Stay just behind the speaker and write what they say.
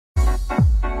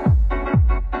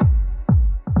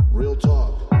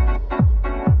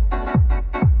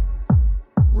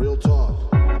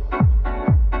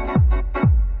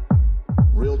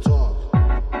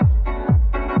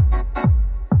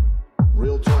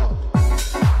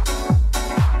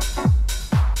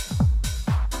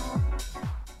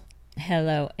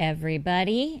Hello,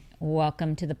 everybody.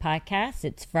 Welcome to the podcast.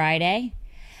 It's Friday.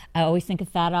 I always think of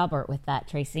Fat Albert with that,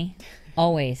 Tracy.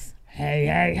 Always. Hey,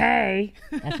 hey, hey.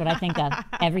 That's what I think of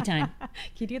every time. Can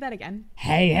you do that again?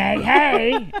 Hey, hey,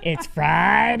 hey. It's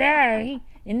Friday.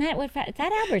 Isn't that what Fat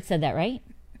Albert said that, right?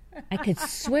 I could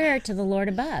swear to the Lord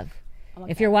above.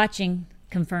 If you're watching,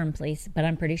 confirm, please. But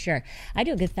I'm pretty sure. I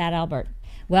do a good Fat Albert.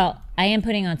 Well, I am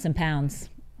putting on some pounds,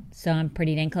 so I'm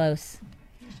pretty dang close.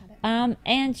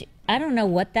 And I don't know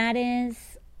what that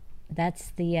is.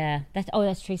 That's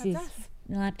Tracy's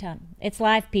laptop. It's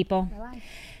live, people. We're live.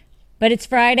 But it's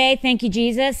Friday. Thank you,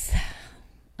 Jesus.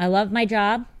 I love my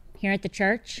job here at the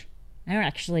church. I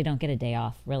don't get a day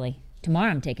off, really.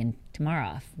 Tomorrow I'm taking tomorrow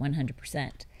off,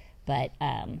 100%. But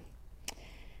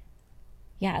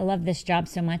yeah, I love this job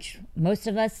so much. Most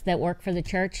of us that work for the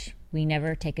church, we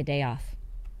never take a day off.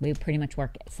 We pretty much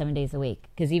work 7 days a week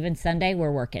because even Sunday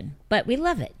we're working. But we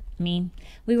love it. I mean,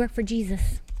 we work for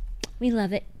Jesus. We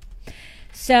love it.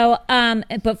 So,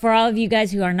 but for all of you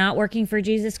guys who are not working for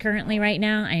Jesus currently right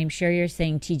now, I am sure you're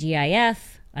saying TGIF.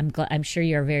 I'm sure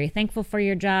you're very thankful for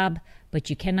your job, but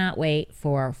you cannot wait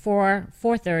for 4,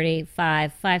 4:30,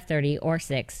 5, 5:30, or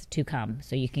 6 to come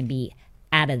so you can be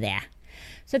out of there.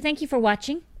 So thank you for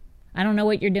watching. I don't know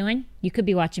what you're doing. You could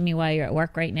be watching me while you're at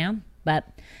work right now, but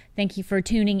thank you for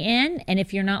tuning in. And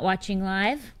if you're not watching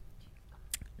live,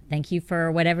 thank you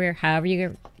for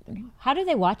how do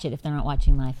they watch it if they're not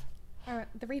watching live? Or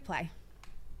the replay.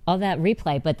 All that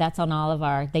replay, but that's on all of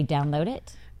they download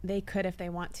it? They could, if they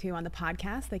want to, on the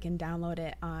podcast. They can download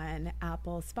it on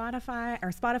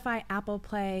Spotify, Apple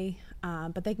Play,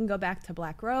 but they can go back to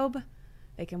Black Robe.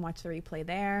 They can watch the replay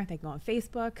there. They can go on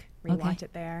Facebook, rewatch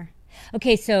it there.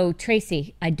 Okay, so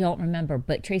Tracy, I don't remember,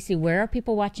 but Tracy, where are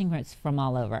people watching us from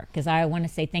all over? Because I want to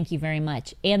say thank you very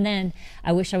much. And then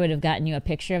I wish I would have gotten you a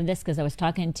picture of this because I was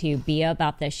talking to Bia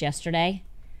about this yesterday.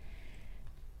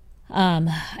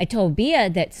 I told Bia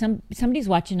that somebody's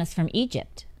watching us from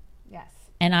Egypt. Yes.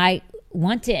 And I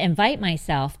want to invite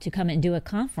myself to come and do a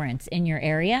conference in your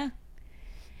area.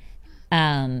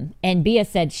 And Bia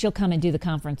said she'll come and do the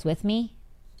conference with me.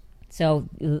 So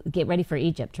get ready for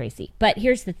Egypt, Tracy. But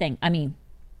here's the thing. I mean,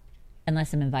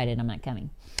 unless I'm invited, I'm not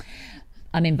coming.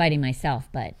 I'm inviting myself,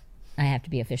 but I have to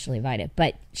be officially invited.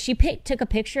 But she took a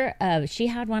picture she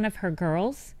had one of her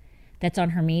girls that's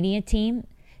on her media team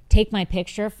take my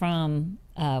picture from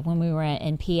when we were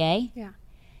in PA.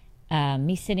 Yeah.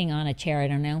 Me sitting on a chair, I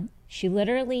don't know. She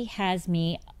literally has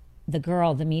me,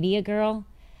 the media girl.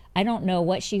 I don't know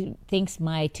what she thinks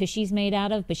my tushy's made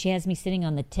out of, but she has me sitting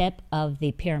on the tip of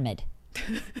the pyramid.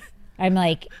 I'm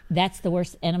like, that's the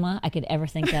worst enema I could ever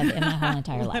think of in my whole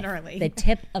entire life. Literally. The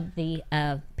tip of the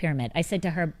pyramid. I said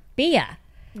to her, Bia.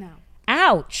 No.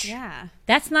 Ouch. Yeah.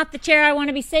 That's not the chair I want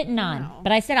to be sitting on. No.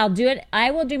 But I said, I'll do it. I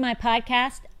will do my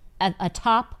podcast at a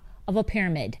top of a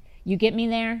pyramid. You get me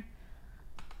there?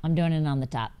 I'm doing it on the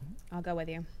top. I'll go with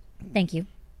you. Thank you.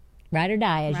 Ride or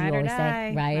die, as you always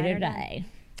say. Ride or die.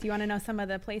 Do you want to know some of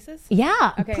the places?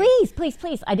 Yeah, okay.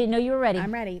 Please. I didn't know you were ready.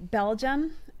 I'm ready.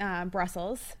 Belgium,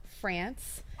 Brussels,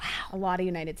 France. Wow. A lot of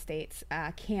United States.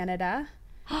 Canada.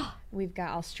 We've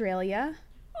got Australia,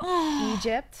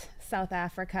 Egypt, South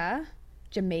Africa,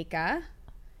 Jamaica.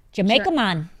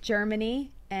 Man. Germany,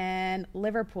 and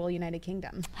Liverpool, United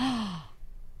Kingdom. I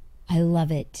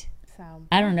love it. So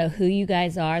I don't know who you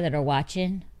guys are that are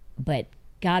watching, but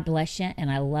God bless you,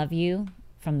 and I love you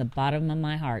from the bottom of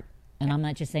my heart. And I'm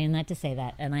not just saying that to say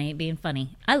that, and I ain't being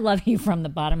funny. I love you from the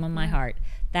bottom of my heart.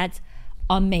 That's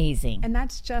amazing. And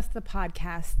that's just the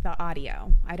podcast, the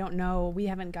audio. I don't know. We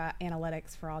haven't got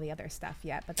analytics for all the other stuff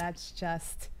yet, but that's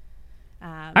just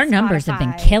our numbers have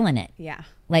been killing it. Yeah.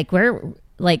 Like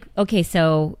okay,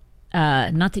 so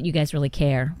not that you guys really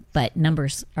care, but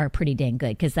numbers are pretty dang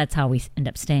good because that's how we end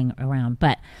up staying around.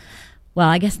 But, well,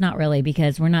 I guess not really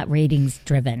because we're not ratings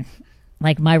driven.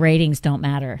 Like my ratings don't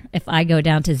matter. If I go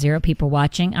down to 0 people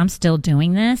watching, I'm still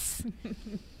doing this.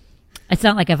 It's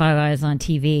not like if I was on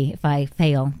TV, if I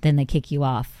fail, then they kick you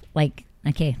off. Like,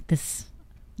 okay,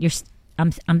 I'm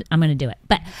going to do it.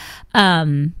 But,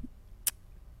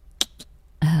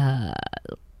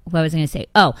 what was I going to say?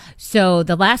 Oh, so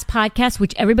the last podcast,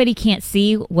 which everybody can't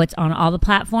see what's on all the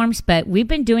platforms, but we've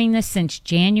been doing this since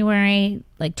January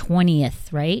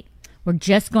 20th, right? We're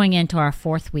just going into our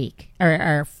 4th week, or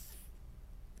our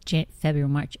February,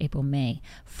 March, April, May,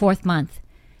 4th month.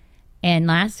 And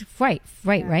right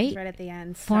at the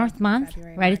end. 4th month,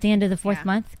 February, right March. at the end of the 4th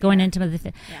month, going into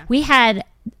the Yeah. We had,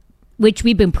 which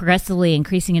we've been progressively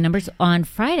increasing in numbers. On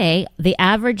Friday, the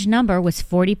average number was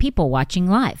 40 people watching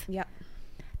live. Yep.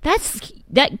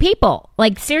 That people,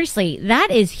 like seriously,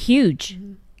 that is huge.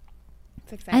 Mm-hmm.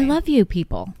 It's exciting. I love you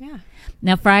people. Yeah.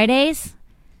 Now, Fridays,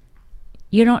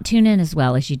 you don't tune in as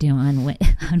well as you do on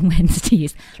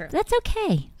Wednesdays. True. That's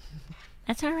okay.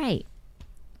 That's all right.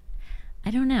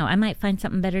 I don't know. I might find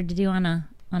something better to do on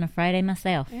a Friday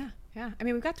myself. Yeah. Yeah. I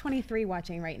mean, we've got 23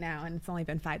 watching right now, and it's only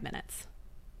been 5 minutes.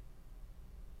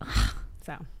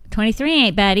 So 23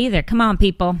 ain't bad either. Come on,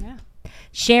 people. yeah.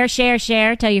 Share, share,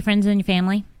 share. Tell your friends and your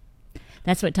family.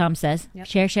 That's what Tom says. Yep.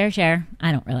 Share, share, share.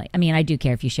 I don't really. I mean, I do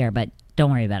care if you share, but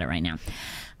don't worry about it right now.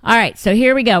 All right. So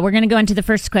here we go. We're going to go into the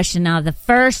first question now. The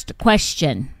first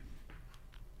question.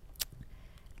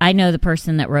 I know the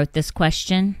person that wrote this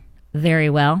question very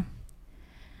well.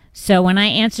 So when I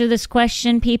answer this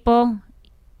question, people,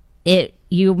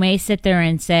 you may sit there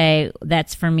and say,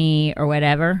 that's for me or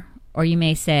whatever. Or you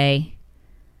may say,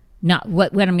 not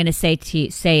what I'm going to say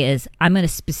is I'm going to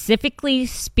specifically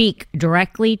speak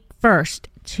directly first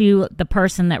to the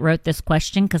person that wrote this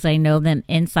question because I know them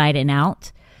inside and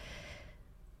out.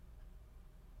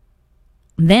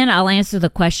 Then I'll answer the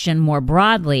question more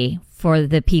broadly for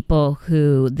the people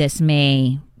who this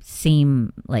may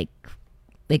seem like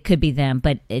it could be them,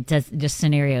 but it does. Just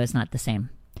scenario is not the same.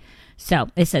 So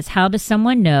it says, how does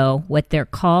someone know what they're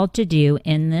called to do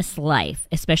in this life,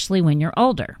 especially when you're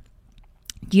older?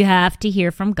 Do you have to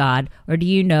hear from God, or do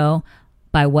you know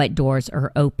by what doors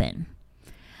are open?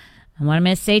 And what I'm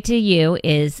going to say to you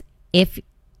is,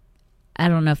 I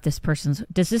don't know if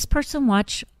does this person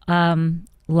watch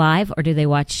live, or do they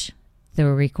watch the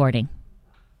recording?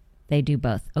 They do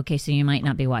both. Okay, so you might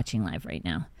not be watching live right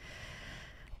now.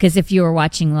 Because if you were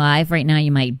watching live right now,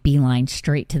 you might beeline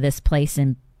straight to this place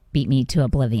and beat me to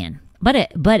oblivion. But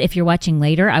if you're watching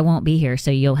later, I won't be here, so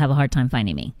you'll have a hard time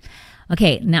finding me.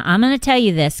 Okay, now I'm going to tell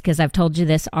you this because I've told you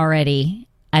this already,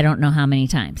 I don't know how many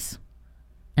times.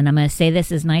 And I'm going to say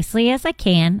this as nicely as I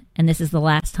can, and this is the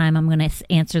last time I'm going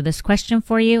to answer this question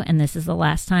for you, and this is the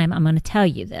last time I'm going to tell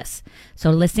you this.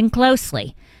 So listen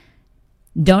closely.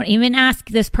 Don't even ask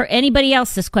anybody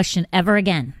else this question ever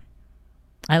again.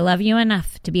 I love you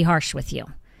enough to be harsh with you.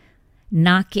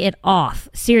 Knock it off.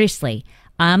 Seriously,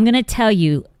 I'm going to tell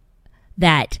you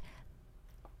that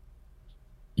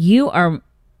you're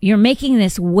making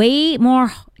this way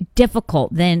more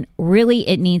difficult than really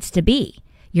it needs to be.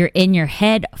 You're in your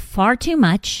head far too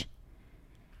much,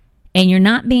 and you're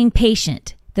not being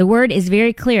patient. The word is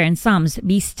very clear in Psalms,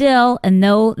 be still and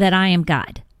know that I am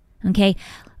God. Okay?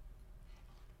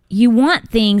 You want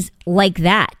things like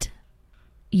that.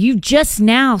 You just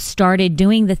now started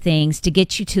doing the things to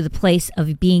get you to the place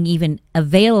of being even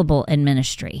available in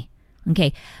ministry.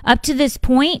 Okay? Up to this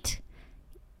point,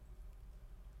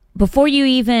 before you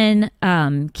even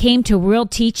came to real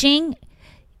teaching,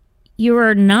 you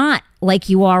are not like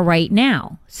you are right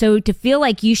now. So to feel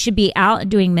like you should be out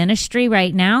doing ministry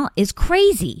right now is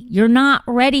crazy. You're not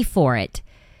ready for it.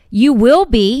 You will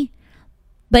be,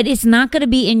 but it's not going to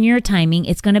be in your timing.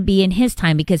 It's going to be in His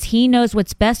time because He knows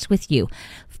what's best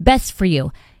for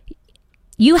you.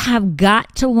 You have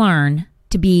got to learn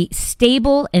to be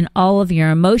stable in all of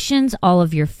your emotions, all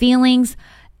of your feelings.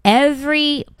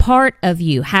 Every part of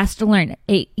you has to learn.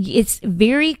 It's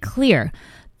very clear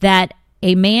that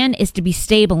a man is to be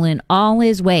stable in all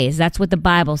his ways. That's what the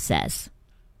Bible says.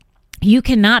 You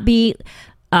cannot be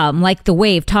like the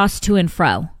wave tossed to and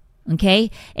fro.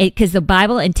 Okay? Because the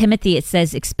Bible in Timothy, it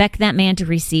says, expect that man to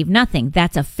receive nothing.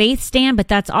 That's a faith stand, but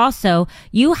that's also,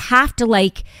 you have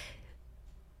to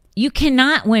you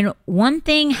cannot, when one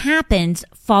thing happens,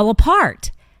 fall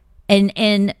apart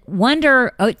and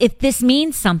wonder if this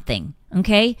means something.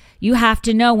 Okay? You have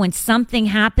to know when something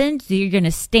happens, you're going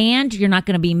to stand, you're not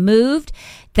going to be moved,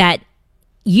 that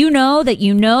you know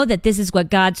that this is what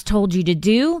God's told you to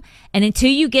do. And until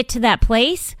you get to that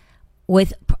place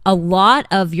with a lot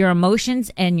of your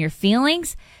emotions and your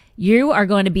feelings, you are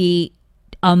going to be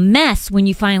a mess when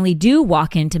you finally do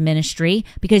walk into ministry,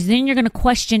 because then you're going to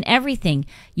question everything.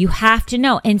 You have to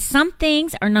know. And some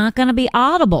things are not going to be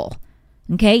audible.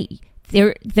 Okay?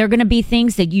 They're going to be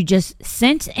things that you just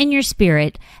sense in your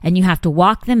spirit, and you have to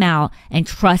walk them out and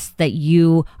trust that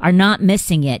you are not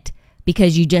missing it,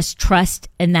 because you just trust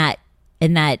in that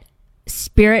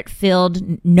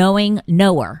spirit-filled knowing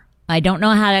knower. I don't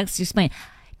know how to explain.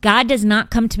 God does not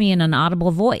come to me in an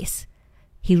audible voice.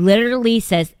 He literally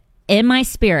says, in my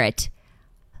spirit,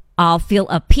 I'll feel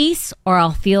a peace or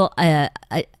I'll feel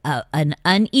an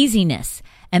uneasiness.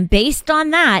 And based on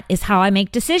that is how I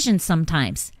make decisions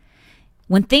sometimes.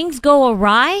 When things go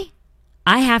awry,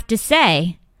 I have to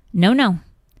say, no,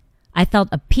 I felt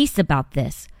a peace about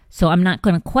this, so I'm not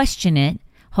going to question it.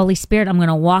 Holy Spirit, I'm going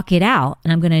to walk it out,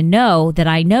 and I'm going to know that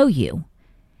I know you.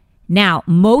 Now,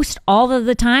 all of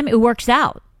the time, it works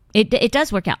out. It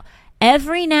does work out.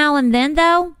 Every now and then,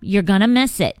 though, you're going to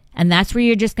miss it. And that's where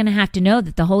you're just going to have to know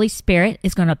that the Holy Spirit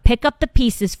is going to pick up the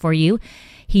pieces for you.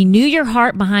 He knew your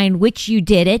heart behind which you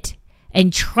did it,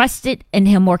 and trust it in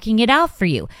him working it out for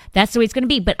you. That's the way it's going to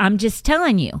be. But I'm just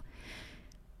telling you,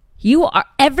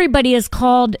 everybody is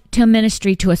called to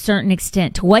ministry to a certain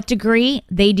extent. To what degree,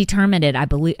 they determine it.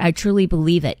 I truly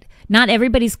believe it. Not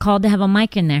everybody's called to have a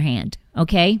mic in their hand,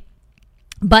 okay?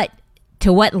 But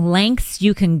to what lengths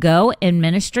you can go in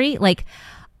ministry, like,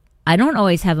 I don't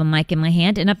always have a mic in my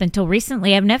hand, and up until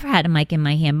recently, I've never had a mic in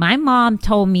my hand. My mom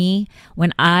told me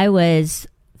when I was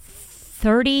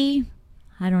 30,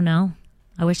 I don't know,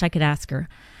 I wish I could ask her.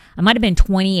 I might have been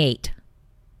 28.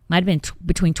 Might have been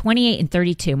between 28 and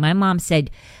 32. My mom said,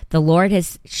 the Lord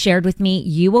has shared with me,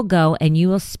 you will go and you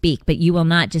will speak, but you will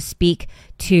not just speak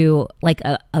to like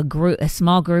a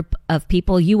small group of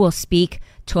people. You will speak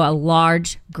to a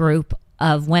large group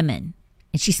of women.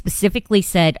 And she specifically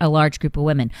said a large group of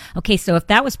women. Okay, so if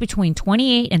that was between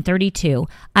 28 and 32,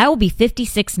 I will be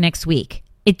 56 next week.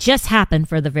 It just happened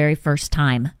for the very first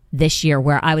time this year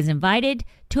where I was invited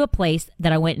to a place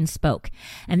that I went and spoke.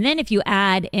 And then if you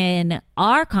add in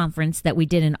our conference that we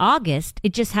did in August,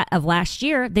 of last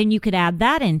year, then you could add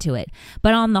that into it.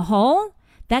 But on the whole,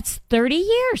 that's 30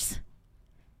 years.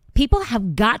 People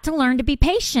have got to learn to be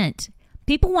patient.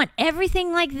 People want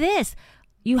everything like this.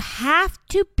 You have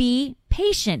to be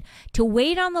patient, to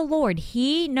wait on the Lord.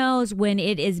 He knows when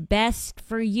it is best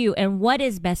for you and what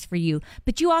is best for you,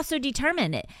 but you also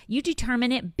determine it. You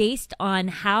determine it based on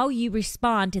how you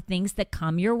respond to things that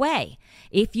come your way.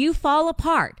 If you fall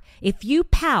apart, if you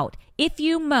pout, if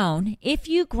you moan, if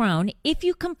you groan, if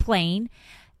you complain,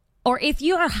 or if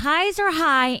your highs are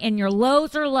high and your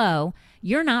lows are low,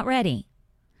 you're not ready,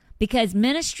 because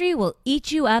ministry will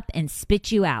eat you up and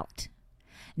spit you out.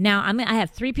 Now, I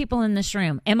have 3 people in this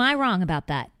room. Am I wrong about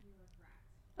that?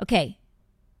 Okay.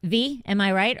 V, am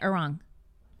I right or wrong?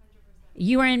 100%.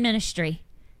 You are in ministry.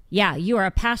 Yeah, you are a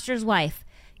pastor's wife.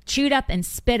 Chewed up and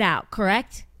spit out,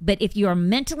 correct? But if you are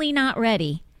mentally not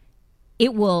ready,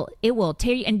 it will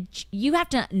tear you. And you have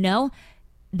to know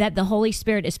that the Holy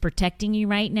Spirit is protecting you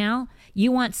right now.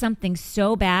 You want something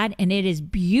so bad, and it is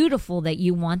beautiful that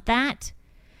you want that.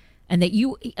 And that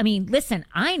listen,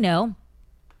 I know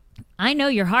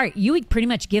your heart. You would pretty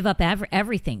much give up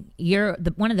everything. You're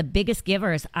one of the biggest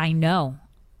givers I know.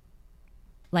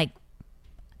 Like,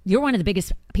 you're one of the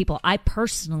biggest people I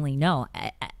personally know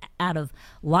out of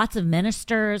lots of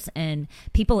ministers and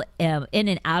people in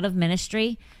and out of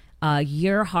ministry.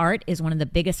 Your heart is one of the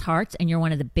biggest hearts, and you're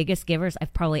one of the biggest givers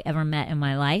I've probably ever met in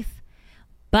my life.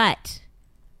 But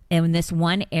in this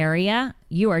one area,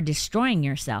 you are destroying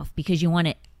yourself because you want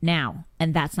it now,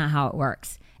 and that's not how it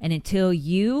works. And until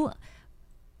you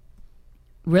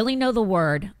really know the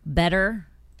word better,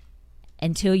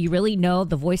 until you really know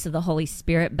the voice of the Holy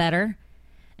Spirit better,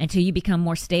 until you become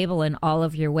more stable in all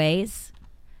of your ways,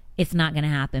 it's not going to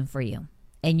happen for you.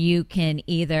 And you can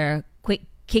either quit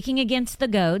kicking against the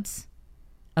goads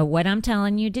of what I'm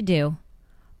telling you to do,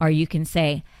 or you can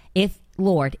say, if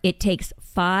Lord, it takes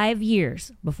 5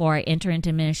 years before I enter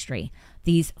into ministry.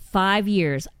 These 5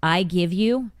 years I give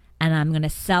you, and I'm going to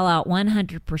sell out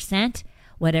 100%.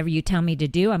 Whatever you tell me to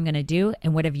do, I'm going to do.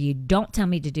 And whatever you don't tell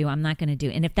me to do, I'm not going to do.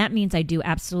 And if that means I do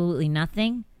absolutely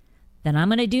nothing, then I'm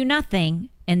going to do nothing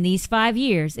in these 5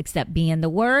 years except be in the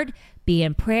Word, be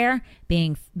in prayer,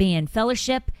 be in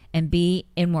fellowship, and be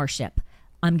in worship.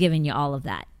 I'm giving you all of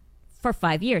that for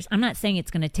 5 years. I'm not saying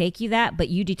it's going to take you that, but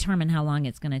you determine how long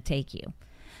it's going to take you.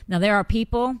 Now, there are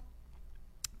people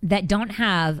that don't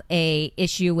have a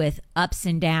issue with ups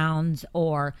and downs,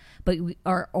 but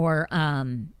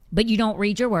you don't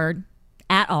read your word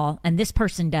at all, and this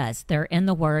person does. They're in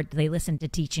the word. They listen to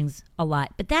teachings a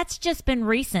lot, but that's just been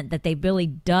recent that they've really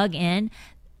dug in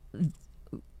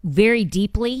very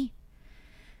deeply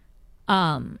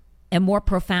and more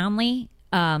profoundly.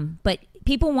 But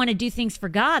people want to do things for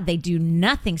God. They do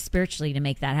nothing spiritually to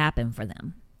make that happen for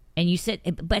them. And you said,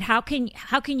 but how can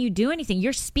you do anything?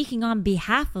 You're speaking on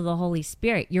behalf of the Holy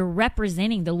Spirit. You're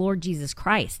representing the Lord Jesus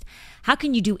Christ. How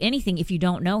can you do anything if you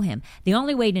don't know him? The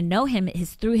only way to know him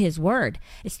is through his word.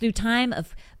 It's through time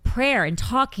of prayer and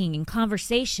talking and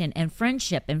conversation and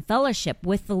friendship and fellowship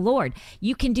with the Lord.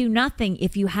 You can do nothing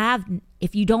if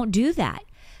you don't do that.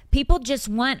 People just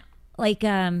want, like,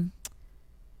 I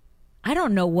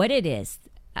don't know what it is.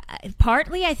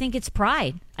 Partly, I think it's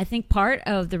pride. I think part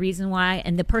of the reason why,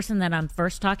 and the person that I'm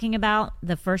first talking about,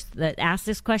 that asked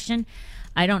this question,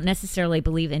 I don't necessarily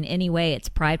believe in any way it's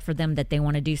pride for them that they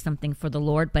want to do something for the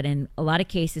Lord. But in a lot of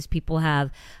cases, people have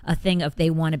a thing of they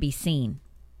want to be seen.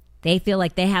 They feel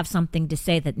like they have something to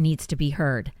say that needs to be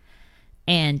heard.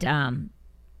 And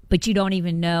but you don't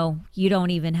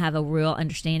even have a real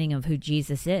understanding of who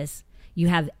Jesus is. You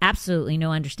have absolutely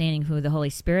no understanding who the Holy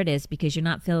Spirit is, because you're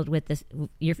not filled with this.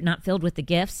 You're not filled with the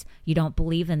gifts. You don't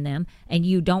believe in them, and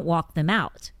you don't walk them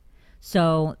out.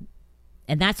 So,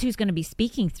 and that's who's going to be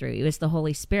speaking through you, is the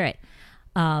Holy Spirit.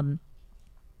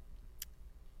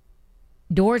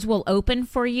 Doors will open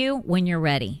for you when you're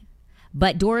ready,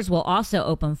 but doors will also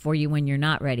open for you when you're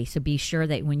not ready. So be sure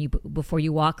that before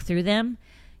you walk through them,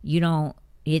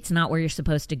 it's not where you're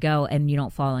supposed to go, and you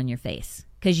don't fall on your face,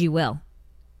 because you will.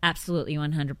 Absolutely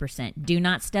 100%. Do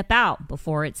not step out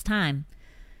before it's time,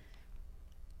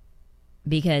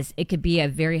 because it could be a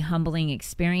very humbling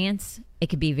experience. It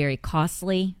could be very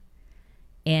costly,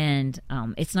 and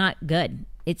it's not good.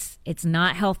 It's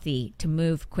not healthy to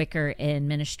move quicker in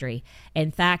ministry.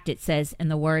 In fact, it says in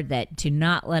the Word that to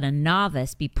not let a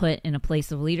novice be put in a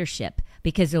place of leadership,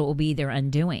 because it will be their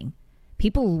undoing.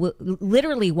 People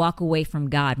literally walk away from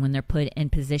God when they're put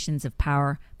in positions of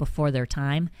power before their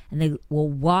time, and they will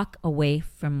walk away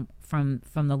from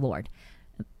the Lord.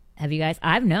 Have you guys?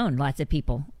 I've known lots of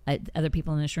people. Other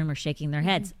people in this room are shaking their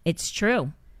heads. Mm-hmm. It's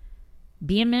true.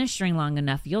 Be in ministry long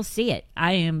enough, you'll see it.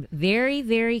 I am very,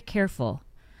 very careful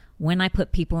when I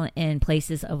put people in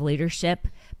places of leadership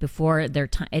before their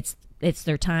time. It's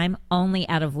their time, only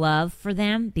out of love for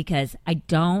them, because I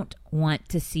don't want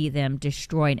to see them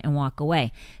destroyed and walk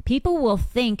away. People will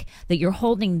think that you're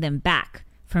holding them back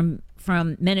from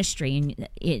ministry,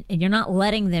 and you're not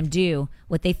letting them do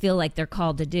what they feel like they're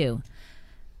called to do.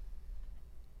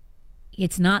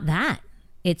 It's not that.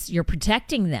 It's you're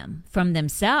protecting them from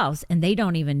themselves, and they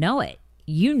don't even know it.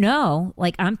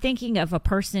 Like I'm thinking of a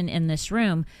person in this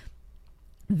room,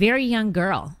 very young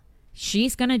girl.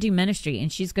 She's going to do ministry, and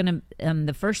she's going to,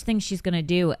 the first thing she's going to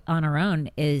do on her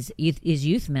own is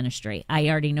youth ministry. I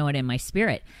already know it in my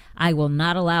spirit. I will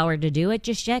not allow her to do it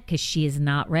just yet, because she is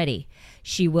not ready.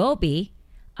 She will be,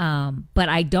 but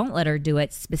I don't let her do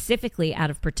it specifically out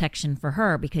of protection for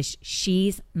her, because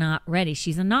she's not ready.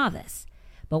 She's a novice.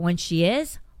 But when she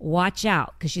is, watch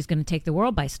out, because she's going to take the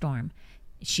world by storm.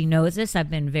 She knows this. I've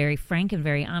been very frank and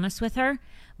very honest with her.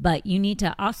 But you need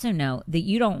to also know that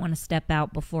you don't want to step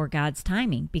out before God's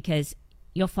timing, because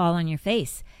you'll fall on your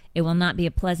face. It will not be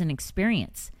a pleasant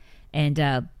experience.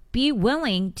 And be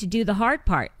willing to do the hard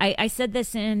part. I said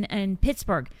this in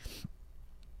Pittsburgh.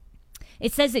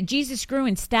 It says that Jesus grew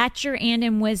in stature and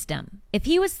in wisdom. If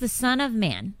he was the Son of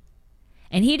Man,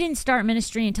 and he didn't start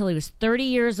ministry until he was 30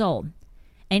 years old,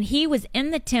 and he was in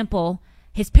the temple,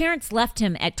 his parents left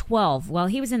him at 12 while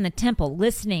he was in the temple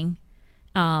listening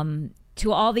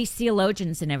to all these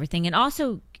theologians and everything, and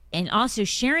also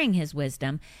sharing his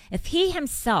wisdom. If he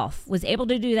himself was able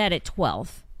to do that at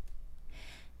 12,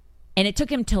 and it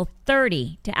took him till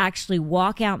 30 to actually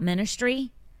walk out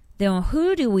ministry, then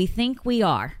who do we think we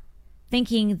are?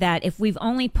 Thinking that if we've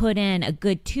only put in a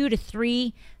good 2 to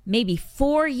 3, maybe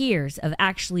 4 years of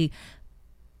actually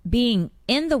being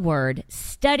in the Word,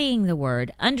 studying the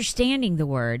Word, understanding the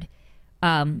Word,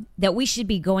 that we should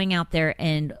be going out there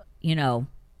and,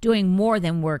 doing more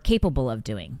than we're capable of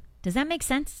doing. Does that make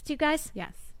sense to you guys?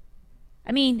 Yes.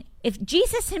 I mean, if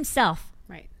Jesus himself,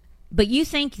 right, but you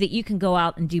think that you can go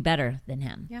out and do better than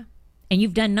him. Yeah. And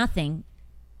you've done nothing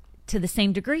to the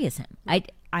same degree as him.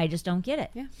 I just don't get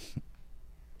it. Yeah.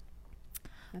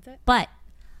 That's it. But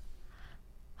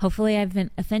hopefully I've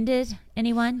offended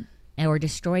anyone or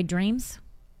destroyed dreams.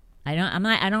 I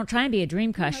don't try and be a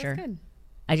dream crusher. No,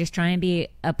 I just try and be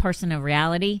a person of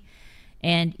reality.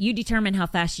 And you determine how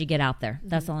fast you get out there. Mm-hmm.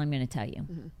 That's all I'm going to tell you.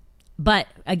 Mm-hmm. But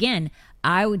again,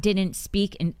 I didn't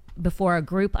speak before a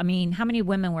group. I mean, how many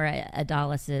women were at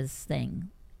Adalis' thing?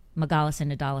 Magalis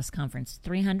and Adalis conference?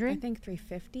 300? I think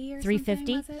 350 or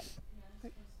 350? something, was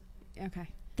it? Okay.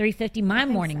 350. My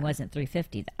morning wasn't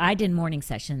 350. I did morning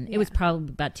session. Yeah. It was probably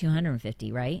about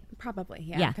 250, right? Probably,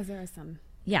 yeah. Because there was some,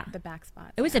 the back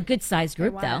spots. It was a good-sized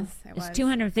group, though. It was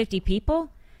 250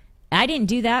 people. I didn't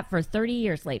do that for 30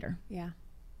 years later. Yeah.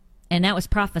 And that was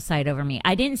prophesied over me.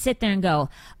 I didn't sit there and go,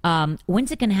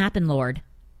 when's it going to happen, Lord?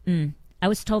 I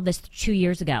was told this 2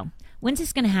 years ago. When's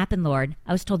this going to happen, Lord?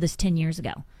 I was told this 10 years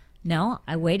ago. No,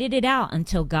 I waited it out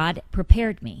until God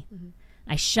prepared me. Mm-hmm.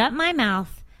 I shut my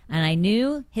mouth, and I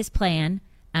knew his plan,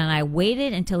 and I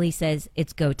waited until he says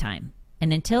it's go time.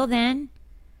 And until then,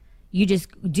 you just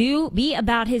be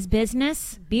about his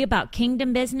business, be about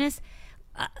kingdom business.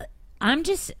 I'm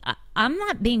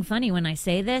not being funny when I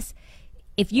say this.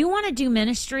 If you want to do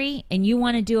ministry and you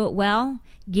want to do it well,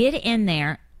 get in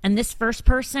there And this first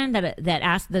person that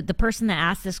asked, the person that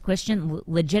asked this question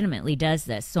legitimately does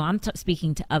this. So I'm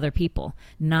speaking to other people,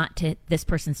 not to this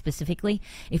person specifically.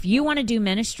 If you want to do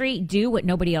ministry, do what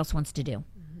nobody else wants to do.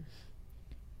 Mm-hmm.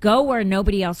 Go where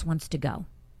nobody else wants to go.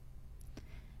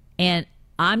 And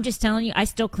I'm just telling you, I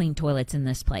still clean toilets in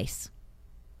this place.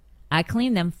 I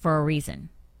clean them for a reason.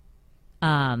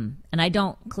 And I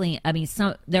don't clean, I mean,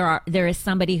 there is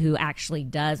somebody who actually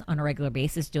does on a regular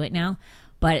basis do it now.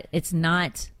 But it's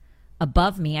not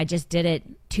above me. I just did it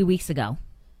 2 weeks ago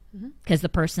because the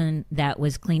person that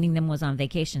was cleaning them was on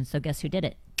vacation. So guess who did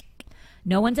it?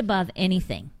 No one's above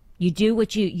anything. You do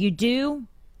what you do.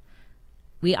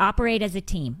 We operate as a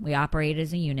team. We operate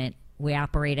as a unit. We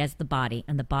operate as the body.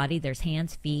 And the body, there's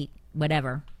hands, feet,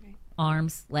 whatever,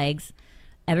 arms, legs.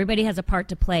 Everybody has a part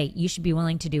to play. You should be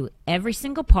willing to do every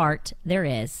single part there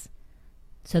is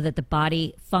so that the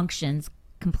body functions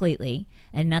completely,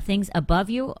 and nothing's above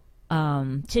you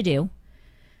to do.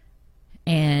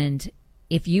 And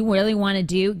if you really want to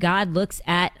do, God looks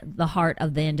at the heart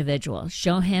of the individual.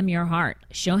 Show him your heart.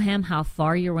 Show him how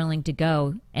far you're willing to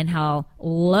go and how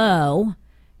low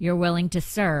you're willing to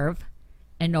serve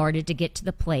in order to get to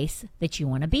the place that you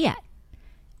want to be at.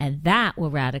 And that will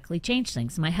radically change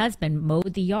things. My husband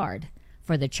mowed the yard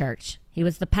for the church. He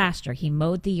was the pastor. He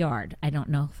mowed the yard. I don't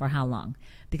know for how long.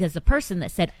 Because the person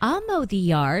that said, I'll mow the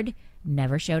yard,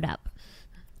 never showed up.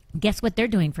 Guess what they're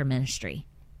doing for ministry?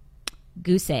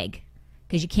 Goose egg.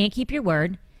 Because you can't keep your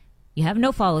word. You have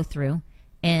no follow through.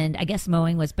 And I guess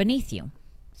mowing was beneath you.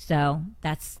 So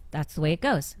that's the way it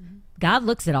goes. Mm-hmm. God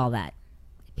looks at all that.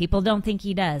 People don't think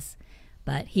he does.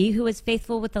 But he who is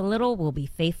faithful with a little will be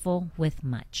faithful with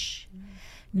much. Mm-hmm.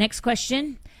 Next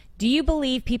question. Do you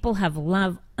believe people have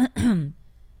love?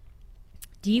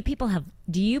 Do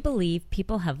you believe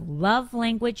people have love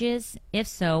languages? If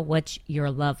so, what's your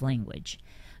love language?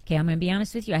 Okay, I'm going to be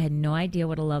honest with you. I had no idea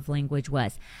what a love language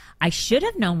was. I should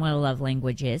have known what a love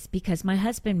language is because my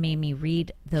husband made me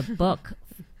read the book,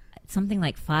 something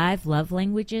like 5 Love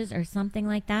Languages or something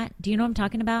like that. Do you know what I'm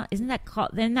talking about? Isn't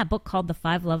that book called The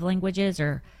 5 Love Languages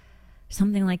or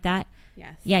something like that?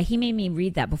 Yes. Yeah, he made me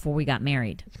read that before we got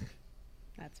married.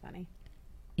 That's funny.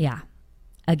 Yeah.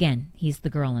 Again, he's the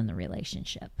girl in the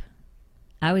relationship.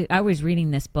 I was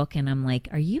reading this book and I'm like,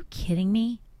 are you kidding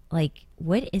me? Like,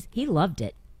 he loved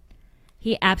it.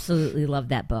 He absolutely loved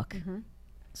that book. Mm-hmm.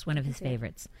 It's one of his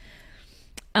favorites.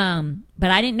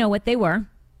 But I didn't know what they were.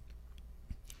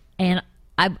 And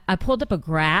I pulled up a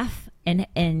graph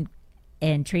and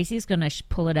Tracy's going to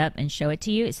pull it up and show it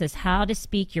to you. It says how to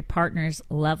speak your partner's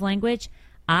love language.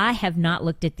 I have not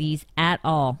looked at these at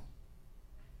all.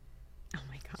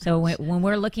 So when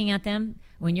we're looking at them,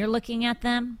 when you're looking at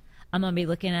them, I'm going to be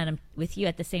looking at them with you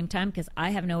at the same time because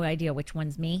I have no idea which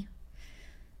one's me.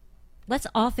 Let's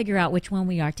all figure out which one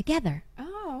we are together.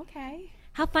 Oh, okay.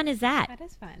 How fun is that? That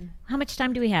is fun. How much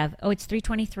time do we have? Oh, it's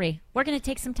 3:23. We're going to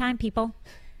take some time, people.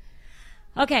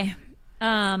 Okay.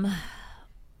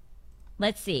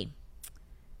 Let's see.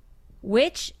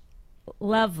 Which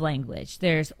love language?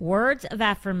 There's words of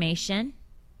affirmation,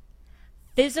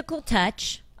 physical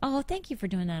touch. Oh, thank you for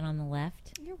doing that on the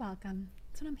left. You're welcome.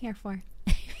 That's what I'm here for.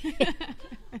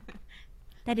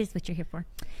 That is what you're here for.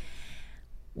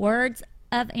 Words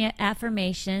of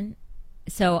affirmation.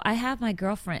 So I have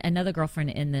another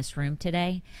girlfriend in this room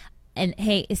today. And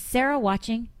hey, is Sarah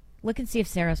watching? Look and see if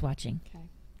Sarah's watching. Okay.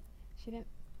 She didn't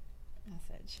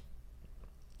message.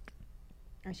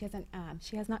 Or she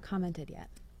has not commented yet.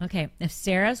 Okay. If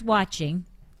Sarah's watching,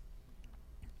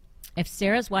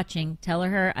 tell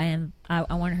her I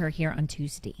want her here on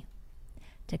Tuesday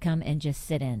to come and just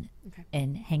sit in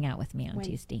and hang out with me on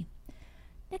Tuesday.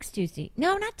 Next Tuesday.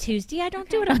 No, not Tuesday. I don't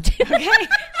do it on Tuesday. Okay.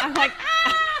 I'm like,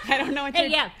 I don't know what you're...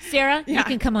 Hey, yeah, Sarah, you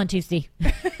can come on Tuesday.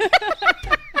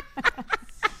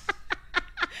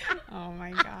 Oh,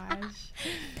 my gosh.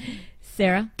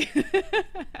 Sarah,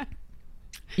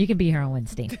 you can be here on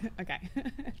Wednesday. Okay.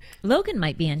 Logan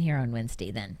might be in here on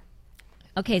Wednesday then.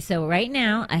 Okay, so right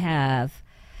now I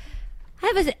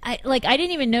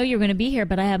didn't even know you were going to be here,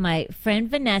 but I have my friend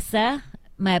Vanessa,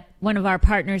 one of our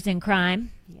partners in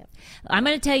crime. Yep. I'm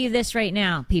going to tell you this right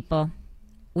now, people.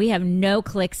 We have no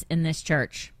cliques in this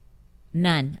church.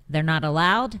 None. They're not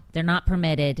allowed. They're not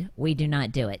permitted. We do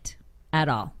not do it at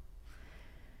all.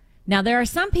 Now, there are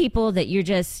some people that you're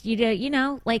just,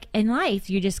 like in life,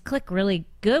 you just click really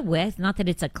good with. Not that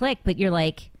it's a clique, but you're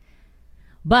like,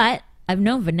 but I've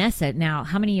known Vanessa now.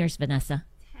 How many years, Vanessa?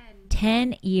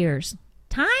 10 years.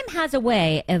 Time has a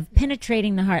way of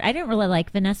penetrating the heart. I didn't really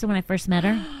like Vanessa when I first met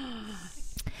her.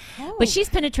 But she's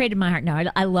penetrated my heart. No,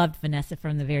 I loved Vanessa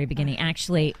from the very beginning.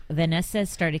 Actually, Vanessa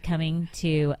started coming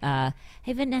to,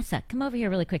 hey, Vanessa, come over here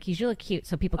really quick. You look cute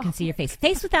so people can see your face.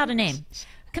 Face without a name.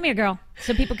 Come here, girl,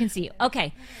 so people can see you.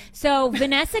 Okay, so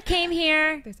Vanessa came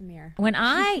here. There's a mirror.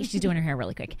 She's doing her hair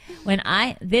really quick.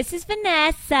 This is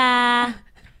Vanessa.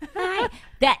 Hi.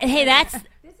 That's.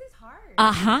 This is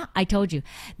hard. I told you.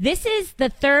 This is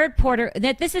the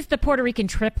this is the Puerto Rican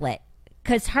triplet.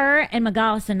 Because her and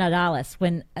Magalis and Nadalis,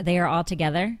 when they are all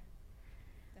together,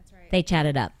 That's right. they chat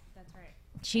it up. That's right.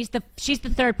 She's the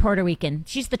third Puerto Rican.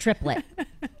 She's the triplet.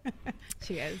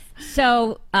 She is.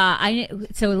 So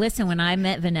listen, when I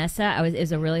met Vanessa, it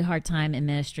was a really hard time in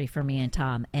ministry for me and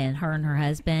Tom, and her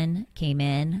husband came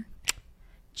in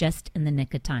just in the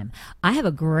nick of time. I have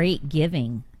a great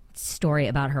giving story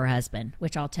about her husband,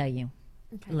 which I'll tell you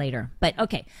later. But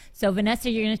okay, so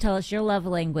Vanessa, you're going to tell us your love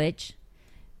language.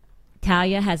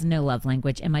 Talia has no love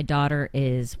language, and my daughter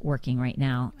is working right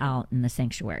now out in the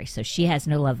sanctuary, so she has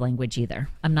no love language either.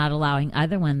 I'm not allowing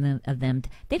either one of them.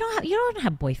 You don't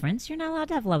have boyfriends. You're not allowed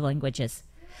to have love languages.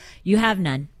 You have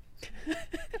none.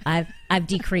 I've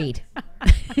decreed.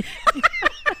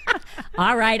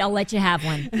 All right, I'll let you have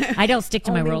one. I don't stick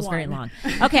to my rules very long.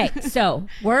 Okay, so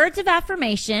words of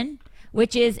affirmation,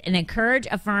 which is an encourage,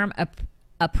 affirm,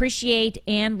 appreciate,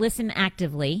 and listen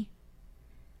actively.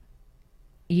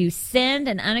 You send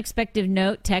an unexpected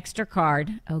note, text, or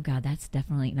card. Oh, God, that's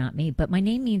definitely not me. But my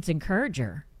name means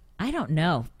encourager. I don't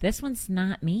know. This one's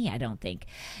not me, I don't think.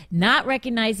 Not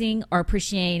recognizing or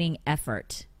appreciating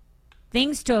effort.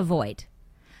 Things to avoid.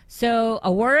 So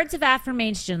a words of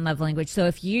affirmation love language. So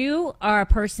if you are a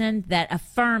person that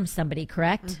affirms somebody,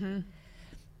 correct? Mm-hmm.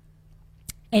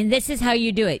 And this is how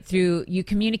you do it. You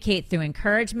communicate through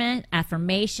encouragement,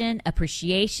 affirmation,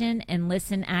 appreciation, and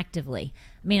listen actively.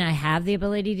 I mean, I have the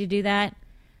ability to do that,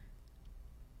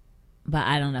 but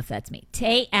I don't know if that's me.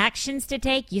 Actions to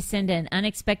take. You send an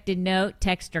unexpected note,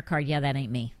 text, or card. Yeah, that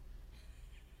ain't me.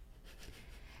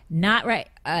 Not right.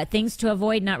 Things to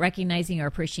avoid, not recognizing or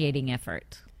appreciating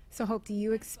effort. So, Hope, do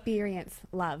you experience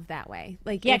love that way?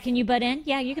 Yeah, can you butt in?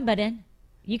 Yeah, you can butt in.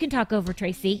 You can talk over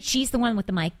Tracy. She's the one with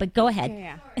the mic, but go ahead.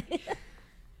 Yeah.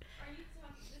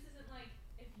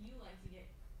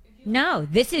 No,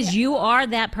 this is you are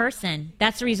that person.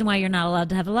 That's the reason why you're not allowed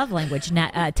to have a love language,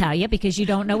 Talia, because you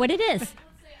don't know what it is.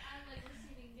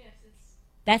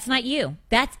 That's not you.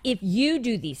 That's if you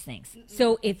do these things.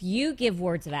 So if you give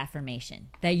words of affirmation,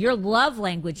 that your love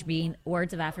language being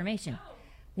words of affirmation.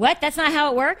 What? That's not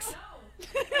how it works?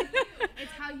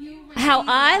 It's how you receive how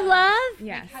I love. love?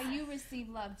 Yes. How you receive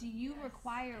love. Do you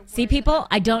require See, people,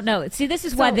 I don't know. See, this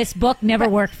is why this book never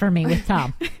worked for me with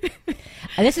Tom.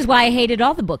 This is why I hated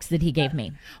all the books that he gave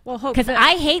me. Well, Hope, because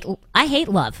I hate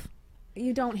love.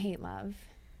 You don't hate love.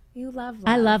 You love love.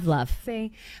 I love love.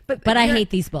 See, but I hate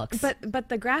these books. But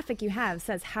the graphic you have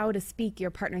says how to speak your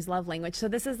partner's love language. So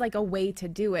this is like a way to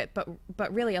do it.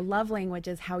 But really, a love language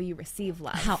is how you receive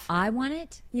love. How I want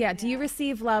it? Yeah. Do you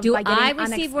receive love? Do by getting I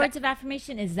receive words of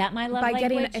affirmation? Is that my love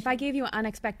language? If I gave you an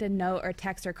unexpected note or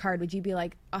text or card, would you be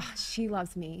like, "Oh, she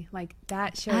loves me"? Like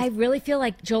that shows. I really feel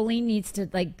like Jolene needs to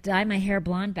dye my hair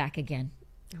blonde back again.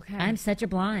 Okay. I'm such a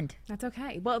blonde. That's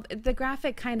okay. Well, the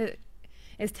graphic kind of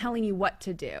is telling you what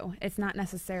to do. It's not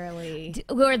necessarily.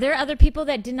 Were there other people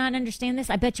that did not understand this?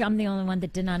 I bet you I'm the only one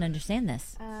that did not understand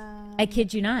this. I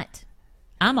kid you not.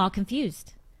 I'm all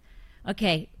confused.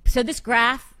 Okay, so this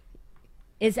graph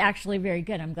is actually very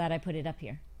good. I'm glad I put it up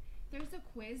here. There's a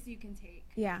quiz you can take.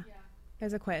 Yeah.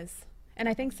 There's a quiz. And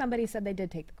I think somebody said they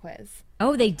did take the quiz.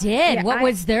 Oh, they did? Yeah, what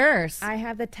was theirs? I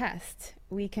have the test.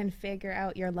 We can figure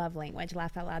out your love language.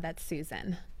 Laugh out loud. That's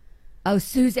Susan. Oh,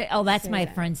 Susan. Oh, that's Susan. my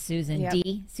friend Susan. Yep.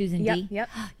 D. Susan Yep, D. yep.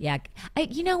 Yeah.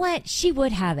 You know what? She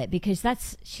would have it because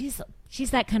she's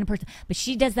that kind of person. But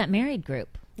she does that married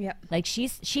group. Yep. Like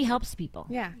she helps people.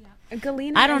 Yeah.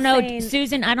 Galena I don't know, saying,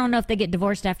 Susan. I don't know if they get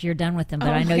divorced after you're done with them, but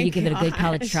Oh I know my you give it a good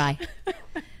college gosh. try.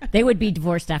 They would be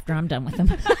divorced after I'm done with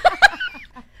them.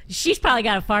 She's probably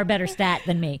got a far better stat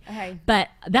than me. Hey. But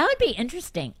that would be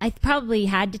interesting. I probably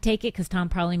had to take it because Tom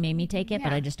probably made me take it,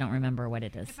 but Yeah. I just don't remember what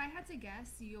it is. If I had to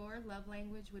guess, your love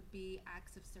language would be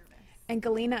acts of service. And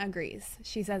Galena agrees.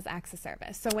 She says acts of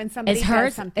service. So when somebody Is does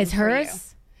hers? something Is for you,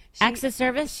 hers? Acts of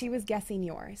service? She was guessing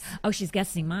yours. Oh, she's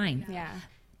guessing mine. Yeah.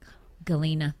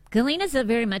 Galena. Galena's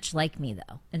very much like me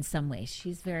though, in some ways.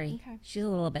 She's a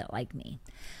little bit like me.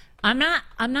 I'm not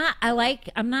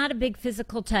a big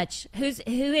physical touch. Who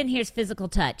in here's physical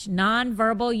touch?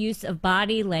 Non-verbal use of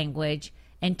body language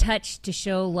and touch to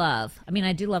show love. I mean,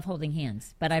 I do love holding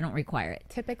hands, but I don't require it.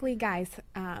 Typically, guys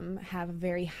have a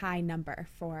very high number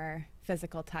for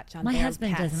physical touch on My their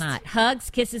husband does pest. not. Hugs,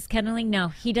 kisses, cuddling. No,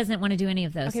 he doesn't want to do any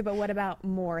of those. Okay, but what about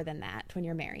more than that when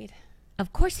you're married?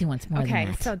 Of course he wants more than Okay,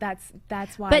 that. so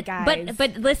that's why guys.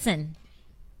 But listen.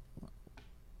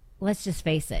 Let's just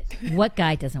face it. What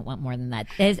guy doesn't want more than that?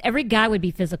 Every guy would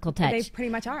be physical touch. They pretty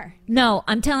much are. No,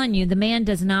 I'm telling you, the man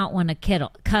does not want to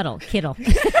cuddle.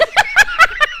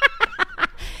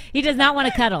 He does not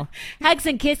want to cuddle. Hugs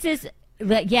and kisses,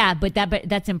 but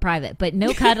that's in private. But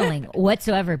no cuddling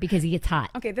whatsoever because he gets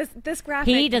hot. Okay, this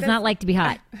graphic. He does not like to be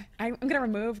hot. I'm going to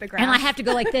remove the graphic. And I have to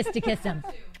go like this to kiss him.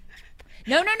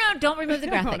 No, don't remove the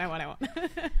graphic. I won't.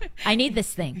 I need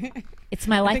this thing. It's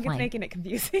my I think lifeline. it's making it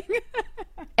confusing.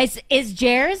 Is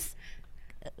Jer's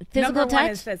physical Number one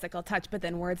touch? is physical touch, but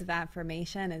then words of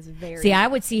affirmation is very. See, I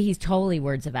would see he's totally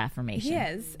words of affirmation. He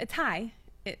is. It's high.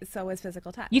 So is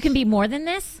physical touch. You can be more than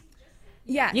this?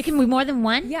 Yes. You can be more than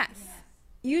one? Yes.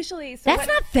 Usually. So That's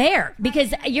not fair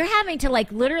because you're having to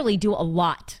like literally do a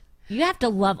lot. You have to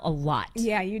love a lot.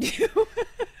 Yeah, you do.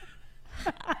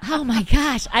 Oh my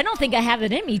gosh. I don't think I have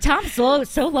it in me. Tom's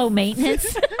so low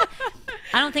maintenance.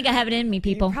 I don't think I have it in me,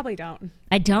 people. You probably don't.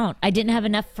 I don't. I didn't have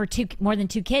enough for more than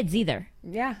 2 kids either.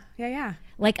 Yeah.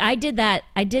 Like I did that.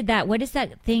 What is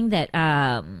that thing that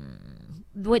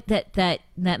what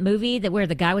that movie that where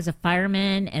the guy was a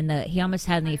fireman and he almost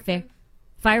had the affair?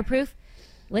 Fireproof?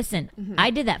 Listen, I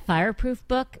did that Fireproof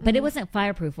book, but it wasn't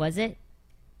Fireproof, was it?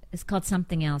 It's called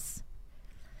something else.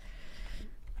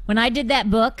 When I did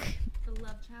that book,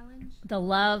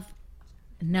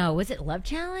 was it Love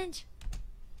Challenge?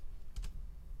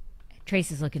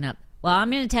 Tracy's looking up. Well, I'm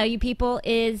going to tell you, people,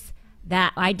 is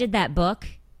that I did that book,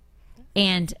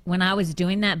 and when I was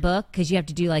doing that book, because you have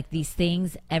to do like these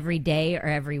things every day or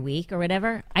every week or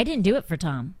whatever, I didn't do it for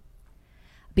Tom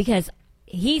because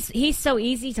he's so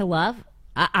easy to love.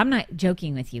 I'm not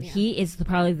joking with you. Yeah. He is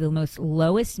probably the most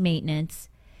lowest maintenance.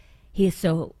 He is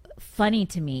so funny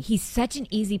to me. He's such an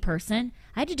easy person.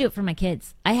 I had to do it for my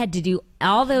kids. I had to do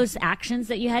all those actions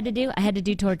that you had to do. I had to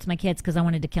do towards my kids because I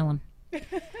wanted to kill them.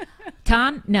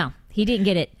 Tom, no, he didn't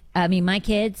get it. I mean, my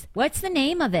kids. What's the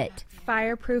name of it?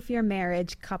 Fireproof Your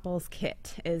Marriage Couples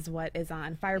Kit is what is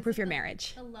on Fireproof Your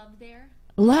Marriage. The Love Dare.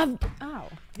 Love. Oh,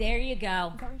 there you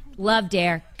go. Love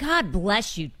Dare. God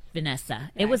bless you,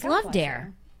 Vanessa. Yeah, it was Love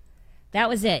Dare. That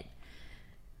was it.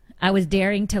 I was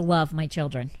daring to love my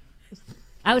children.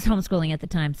 I was homeschooling at the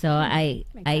time, so I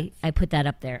put that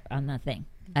up there on the thing.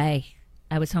 I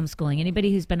was homeschooling.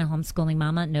 Anybody who's been a homeschooling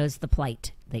mama knows the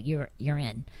plight that you're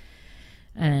in.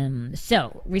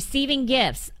 So, receiving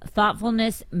gifts,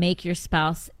 thoughtfulness, make your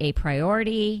spouse a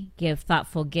priority, give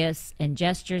thoughtful gifts and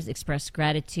gestures, express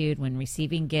gratitude when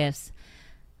receiving gifts,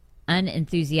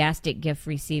 unenthusiastic gift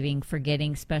receiving,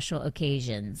 forgetting special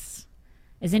occasions.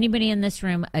 Is anybody in this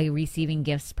room a receiving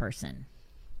gifts person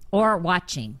or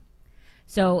watching?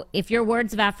 So, if your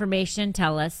words of affirmation,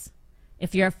 tell us.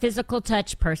 If you're a physical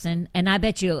touch person, and I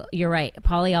bet you're right,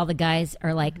 Polly, all the guys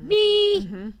are like,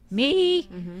 me.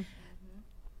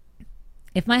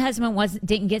 If my husband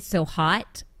didn't get so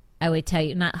hot, I would tell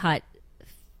you, not hot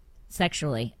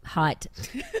sexually, hot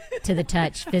to the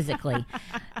touch physically,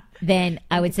 then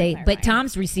I would say, but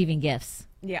Tom's receiving gifts.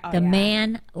 Yeah, the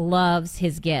man loves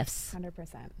his gifts.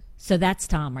 100%. So that's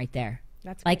Tom right there.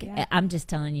 That's like, good, yeah. I'm just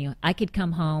telling you, I could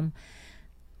come home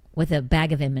with a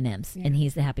bag of M&Ms, and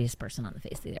he's the happiest person on the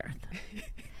face of the earth.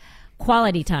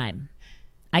 Quality time.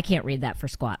 I can't read that for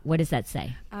squat. What does that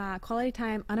say? Quality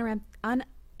time,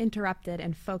 uninterrupted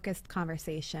and focused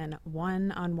conversation,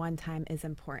 one-on-one time is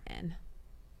important.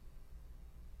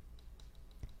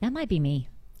 That might be me.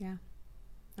 Yeah.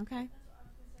 Okay.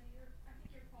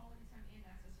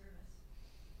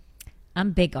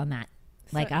 I'm big on that.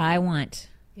 So, like, I want...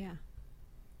 Yeah.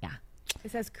 Yeah.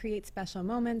 It says create special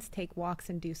moments, take walks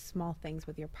and do small things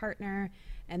with your partner,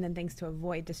 and then things to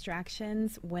avoid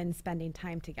distractions when spending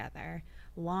time together.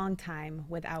 Long time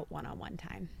without one-on-one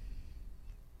time.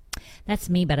 That's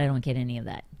me, but I don't get any of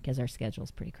that because our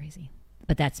schedule's pretty crazy.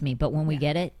 But that's me. But when we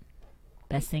get it,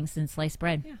 best thing since sliced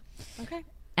bread. Yeah. Okay.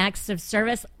 Acts of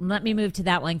service. Let me move to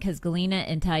that one because Galena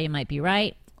and Talia might be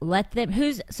right. Let them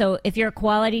so if you're a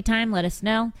quality time, let us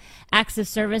know. Acts of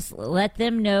service, let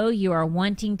them know you are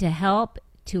wanting to help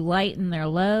to lighten their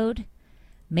load.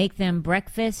 Make them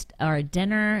breakfast or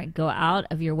dinner. Go out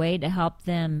of your way to help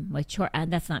them with chores.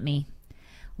 That's not me.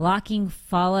 Lacking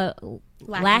follow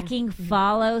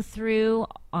through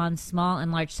on small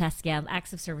and large tasks. Yeah,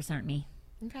 acts of service aren't me.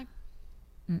 Okay.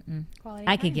 Quality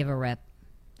I could give a rep.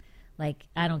 Like,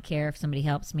 I don't care if somebody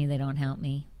helps me, they don't help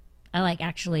me. I like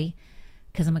actually,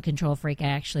 because I'm a control freak, I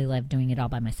actually love doing it all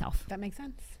by myself. That makes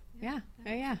sense. Yeah.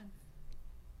 Oh, yeah.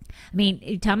 I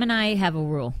mean, Tom and I have a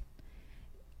rule.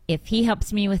 if he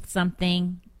helps me with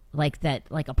something like that,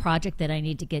 like a project that I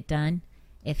need to get done,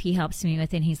 if he helps me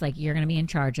with it, he's like, you're going to be in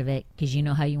charge of it because you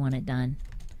know how you want it done.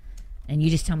 And you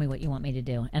just tell me what you want me to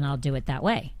do, and I'll do it that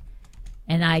way.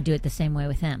 And I do it the same way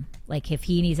with him. Like, if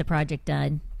he needs a project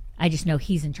done, I just know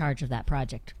he's in charge of that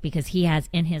project because he has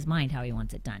in his mind how he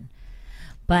wants it done.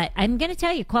 But I'm going to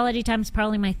tell you, quality time is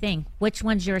probably my thing. Which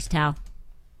one's yours, Tal?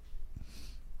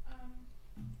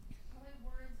 Probably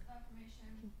words of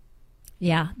affirmation.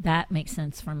 Yeah, that makes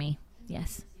sense for me.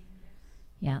 Yes.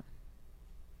 Yeah.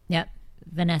 Yep.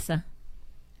 Vanessa.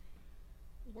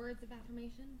 Words of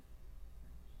affirmation.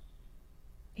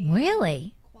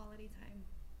 Really? Quality time.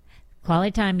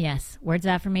 Quality time, yes. Words of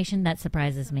affirmation, that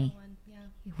surprises me. One. Yeah,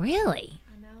 Really?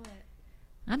 I know it.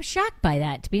 I'm shocked by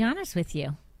that, to be honest with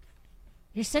you.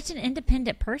 You're such an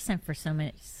independent person for so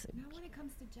many. Not when it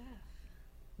comes to Jeff.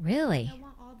 Really? I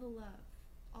want all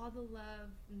the love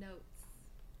notes.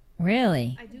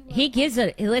 Really? I do love He gives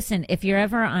a listen, if you're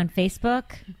ever on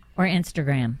Facebook or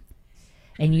Instagram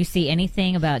and you see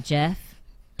anything about Jeff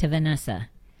to Vanessa,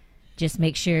 just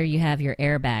make sure you have your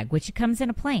airbag, which comes in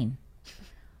a plane,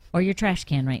 or your trash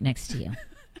can right next to you,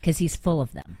 because he's full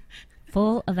of them,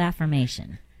 full of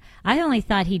affirmation. I only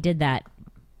thought he did that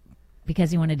because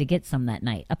he wanted to get some that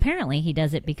night. Apparently, he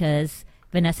does it because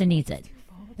Vanessa needs it.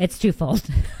 It's twofold.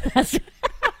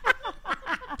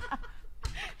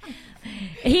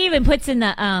 He even puts in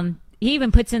the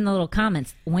little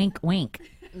comments, wink, wink.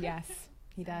 Yes,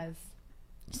 he does.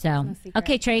 So, No secret.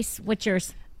 okay, Trace, what's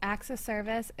yours? Acts of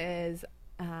service is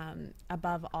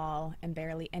above all, and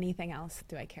barely anything else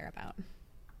do I care about.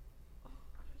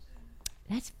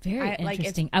 That's very It's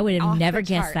interesting. I would have off never the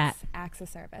guessed that. charts, acts of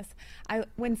service.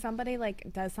 When somebody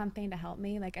like does something to help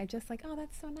me, like I just like, oh,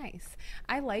 that's so nice.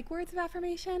 I like words of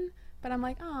affirmation, but I'm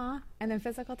like, aw. And then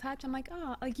physical touch, I'm like,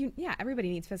 oh, like yeah, everybody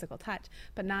needs physical touch,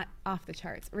 but not off the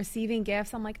charts. Receiving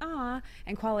gifts, I'm like, aw.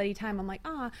 And quality time, I'm like,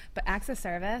 aw. But acts of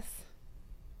service,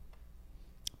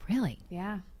 Really?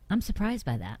 yeah, I'm surprised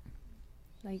by that.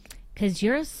 like. Because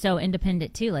you're so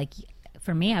independent, too. Like,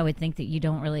 for me, I would think that you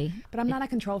don't really... But I'm not a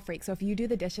control freak, so if you do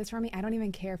the dishes for me, I don't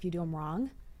even care if you do them wrong.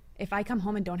 If I come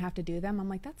home and don't have to do them, I'm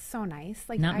like, that's so nice.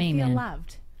 Like, Not I me, feel man.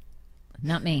 loved.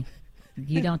 Not me.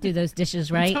 You don't do those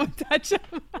dishes right. Don't touch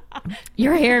them.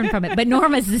 You're hearing from it. But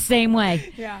Norma's the same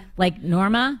way. Yeah. Like,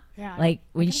 Norma, Yeah. like,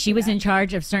 when can she see was that. in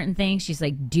charge of certain things, she's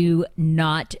like, do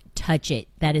not touch it.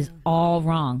 That is all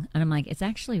wrong. And I'm like, it's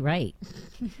actually right.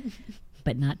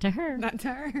 But not to her. Not to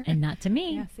her. And not to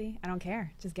me. Yeah, see, I don't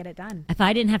care. Just get it done. If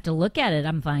I didn't have to look at it,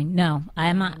 I'm fine. No,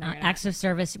 I'm No, not. no, you're not. Acts of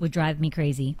service would drive me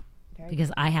crazy Very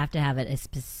because I have to have it a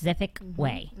specific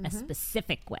way. A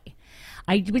specific way.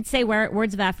 I would say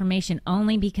words of affirmation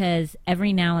only because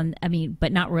every now and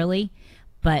but not really,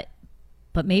 but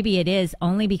maybe it is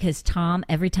only because Tom.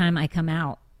 Every time I come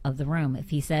out of the room,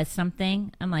 if he says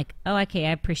something, I'm like, oh, okay,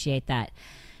 I appreciate that.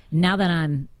 Now that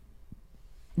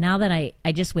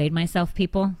I just weighed myself,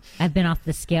 people. I've been off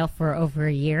the scale for over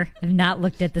a year. I've not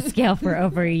looked at the scale for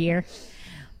over a year.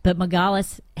 But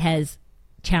Magalis has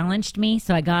challenged me,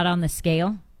 so I got on the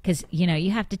scale. Because,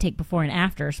 you have to take before and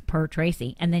afters per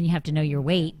Tracy. And then you have to know your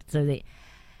weight. So that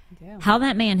Yeah. how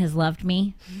that man has loved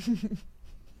me.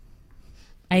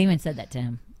 I even said that to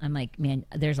him. I'm like, man,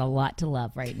 there's a lot to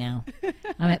love right now.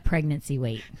 I'm at pregnancy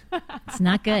weight. It's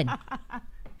not good.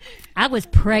 I was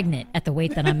pregnant at the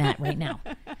weight that I'm at right now.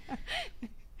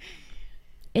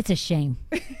 It's a shame.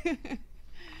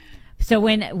 So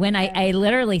when I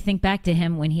literally think back to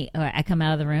him when I come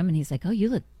out of the room and he's like, oh, you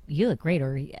look great,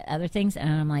 or other things, and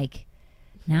I'm like,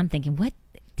 now I'm thinking, what,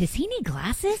 does he need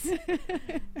glasses?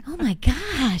 Oh my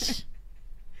gosh.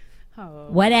 Oh.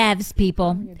 Whatevs,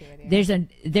 people. You do it,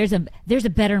 There's a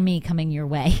better me coming your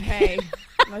way. Hey,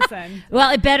 listen.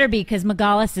 Well, it better be, because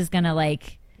Magalis is gonna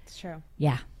It's true.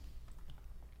 yeah.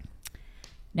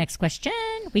 Next question.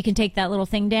 We can take that little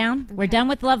thing down. We're done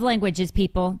with love languages,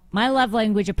 people. My love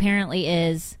language apparently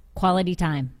is quality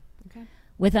time.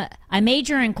 Okay. I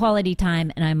major in quality time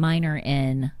and I minor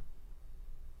in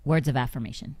words of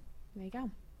affirmation. There you go.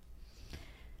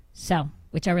 So,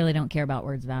 which I really don't care about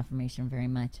words of affirmation very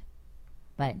much.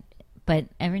 But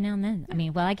every now and then.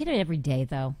 I get it every day,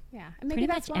 though. Yeah. And maybe Pretty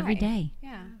that's much why. every day.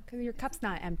 Yeah. Because your cup's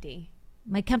not empty.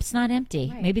 My cup's not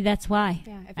empty. Right. Maybe that's why.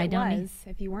 Yeah. If I it don't was,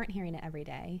 if you weren't hearing it every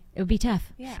day. It would be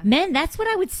tough. Yeah. Men, that's what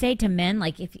I would say to men.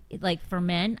 Like for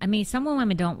men, some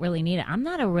women don't really need it. I'm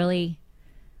not a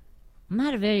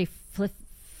very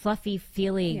fluffy,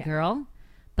 feely Yeah. girl.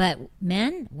 But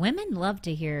women love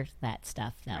to hear that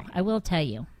stuff, though. Right. I will tell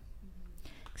you.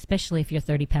 Especially if you're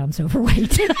 30 pounds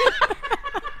overweight.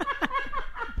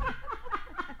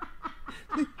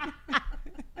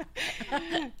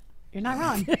 You're not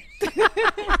wrong. Not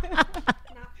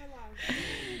for long.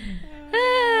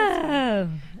 Oh,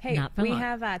 Hey, not for we long.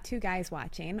 have 2 guys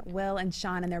watching, Will and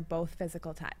Sean, and they're both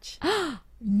physical touch.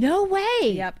 No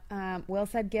way. Yep. Will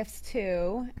said gifts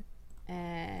too,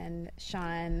 and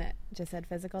Sean just said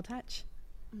physical touch.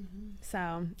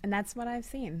 So, and that's what I've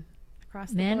seen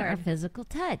across the Men board. are physical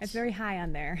touch. It's very high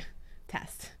on their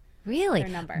test. Really? Their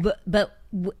number.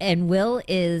 And Will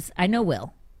is, I know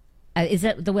Will. Is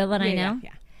that the Will that I know?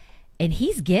 Yeah. And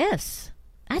he's gifts.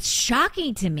 That's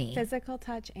shocking to me. Physical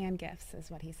touch and gifts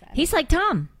is what he said. He's like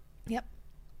Tom, Yep.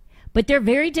 but they're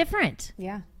very different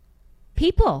Yeah.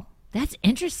 people. That's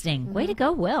interesting. Way to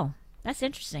go, Will. That's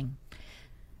interesting.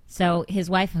 So his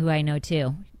wife, who I know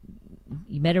too,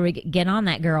 you better get on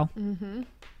that, girl. Mm-hmm.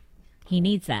 He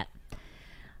needs that.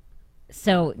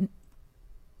 So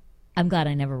I'm glad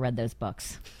I never read those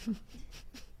books.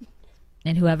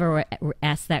 And whoever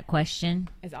asked that question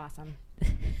Is awesome.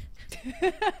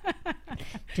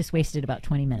 just wasted about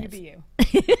 20 You minutes. be you.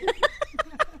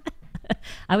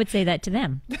 I would say that to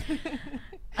them.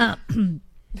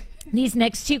 These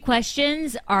next 2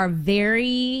 questions are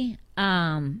very,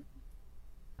 for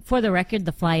the record,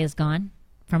 the fly is gone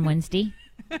from Wednesday.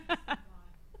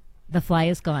 The fly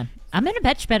is gone. I'm in a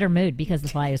much better mood because the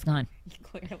fly is gone.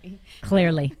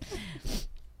 Clearly.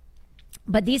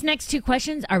 But these next 2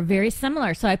 questions are very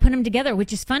similar. So I put them together,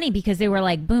 which is funny because they were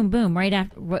like boom, boom,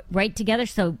 right together.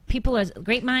 So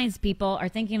great minds, people are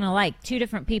thinking alike. 2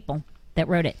 different people that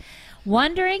wrote it.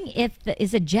 Wondering if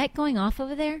is a jet going off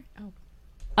over there?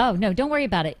 Oh, no, don't worry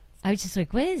about it. I was just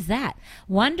like, what is that?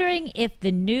 Wondering if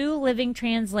the New Living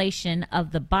Translation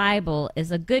of the Bible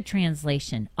is a good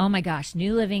translation. Oh my gosh,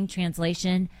 New Living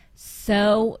Translation,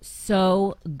 so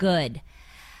good.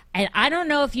 And I don't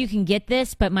know if you can get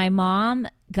this, but my mom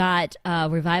got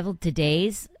Revival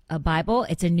Today's Bible.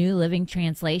 It's a New Living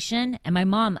Translation. And my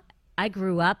mom, I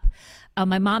grew up,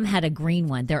 my mom had a green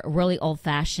one. They're really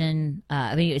old-fashioned.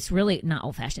 It's really not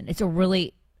old-fashioned.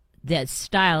 The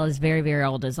style is very, very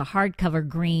old. It's a hardcover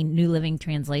green New Living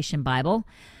Translation Bible.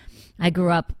 I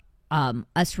grew up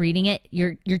us reading it.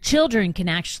 Your children can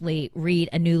actually read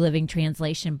a New Living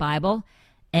Translation Bible,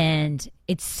 and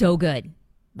it's so good.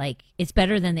 Like, it's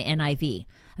better than the NIV.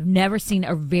 I've never seen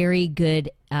a very good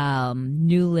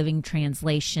New Living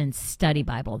Translation study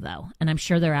Bible, though. And I'm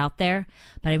sure they're out there,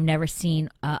 but I've never seen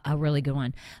a really good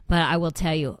one. But I will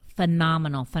tell you,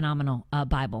 phenomenal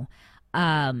Bible.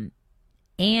 And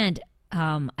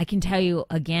I can tell you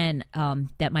again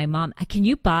that my mom, can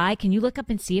you look up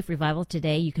and see if Revival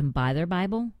Today, you can buy their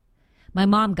Bible? My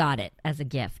mom got it as a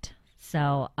gift.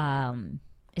 So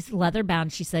it's leather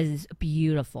bound. She says it's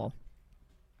beautiful.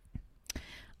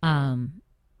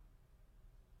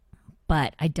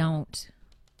 But I don't.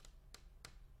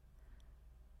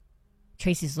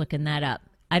 Tracy's looking that up.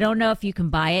 I don't know if you can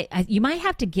buy it. You might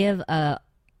have to give my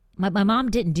mom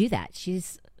didn't do that. She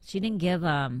didn't give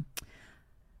I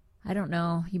don't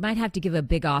know. You might have to give a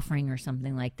big offering or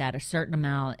something like that, a certain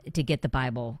amount to get the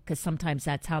Bible, because sometimes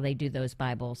that's how they do those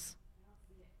Bibles.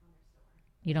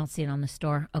 You don't see it on the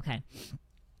store? Okay.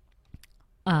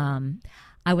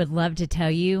 I would love to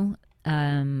tell you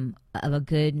of a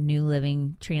good New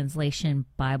Living Translation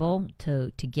Bible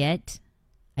to get.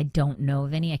 I don't know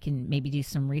of any. I can maybe do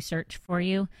some research for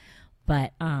you,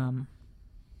 but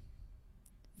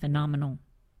phenomenal.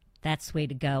 That's the way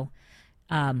to go.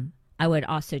 I would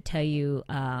also tell you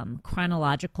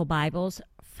Chronological Bibles,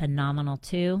 phenomenal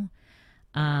too.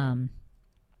 Because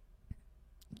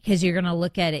you're going to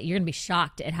look at it, you're going to be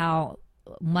shocked at how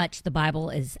much the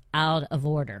Bible is out of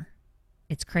order.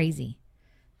 It's crazy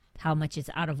how much it's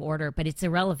out of order, but it's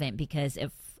irrelevant because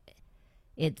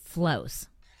it flows.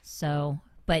 So,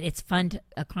 but it's fun.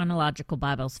 A chronological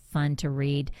Bible is fun to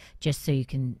read just so you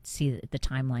can see the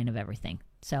timeline of everything.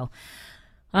 So,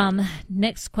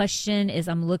 next question is,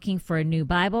 I'm looking for a new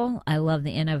Bible. I love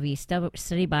the NIV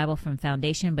Study Bible from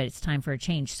Foundation, but it's time for a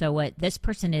change. So what this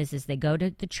person is they go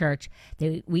to the church.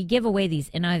 We give away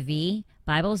these NIV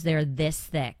Bibles. They're this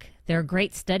thick. They're a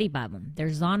great study Bible. They're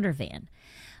Zondervan.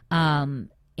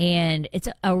 And it's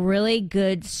a really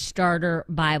good starter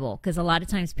Bible, because a lot of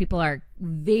times people are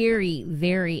very,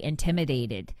 very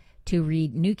intimidated to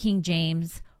read New King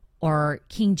James or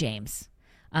King James.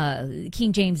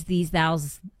 King James, these,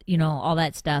 thous, all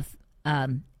that stuff.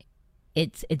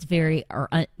 It's very,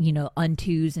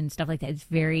 untos and stuff like that. It's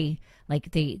very,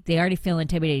 like, they already feel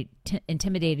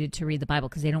intimidated to read the Bible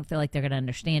because they don't feel like they're going to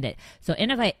understand it. So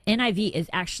NIV is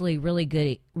actually really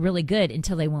good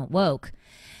until they went woke.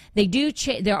 They do.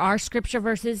 There are scripture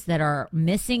verses that are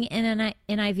missing in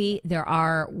NIV. There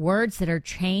are words that are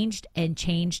changed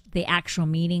the actual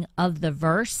meaning of the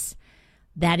verse.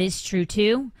 that is true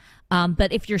too.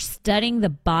 But if you're studying the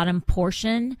bottom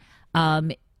portion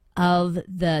of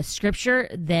the scripture,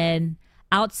 then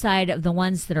outside of the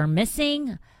ones that are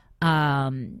missing,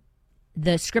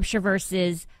 the scripture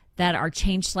verses that are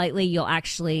changed slightly, you'll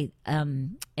actually,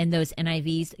 in those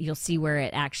NIVs, you'll see where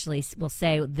it actually will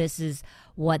say, this is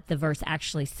what the verse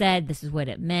actually said, this is what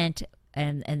it meant,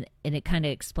 and it kind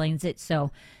of explains it.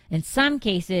 So in some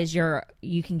cases,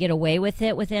 you can get away with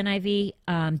it with NIV,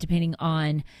 depending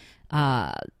on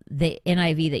the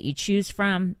NIV that you choose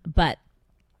from. But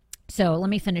so let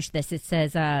me finish this. It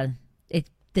says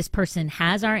this person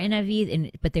has our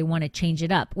NIV, but they want to change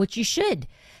it up, which you should.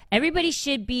 Everybody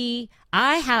should be.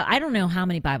 I don't know how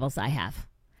many Bibles I have,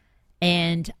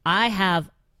 and I have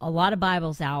a lot of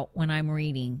Bibles out when I'm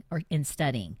reading or in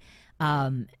studying.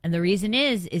 And the reason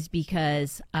is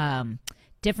because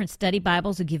different study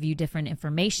Bibles will give you different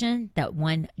information that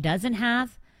one doesn't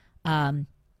have.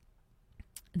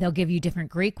 They'll give you different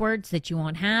Greek words that you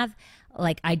won't have.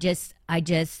 Like I just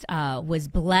was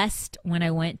blessed when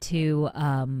I went to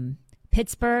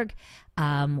Pittsburgh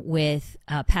with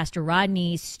Pastor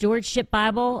Rodney's Stewardship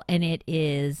Bible, and it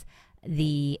is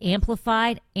the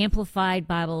Amplified. Amplified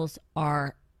Bibles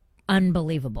are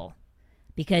unbelievable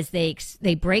because they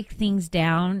break things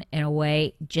down in a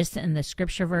way, just in the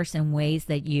scripture verse, in ways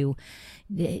that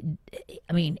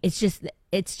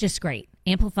it's just great.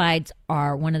 Amplifieds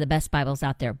are one of the best Bibles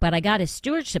out there. But I got a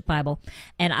Stewardship Bible,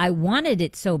 and I wanted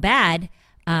it so bad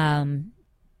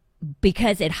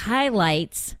because it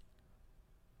highlights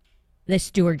the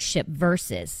stewardship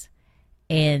verses.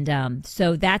 And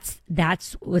so that's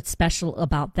what's special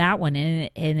about that one,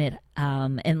 and it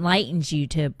enlightens you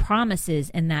to promises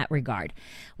in that regard.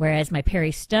 Whereas my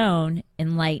Perry Stone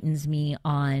enlightens me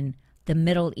on the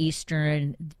Middle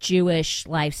Eastern Jewish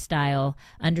lifestyle,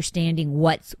 understanding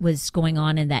what was going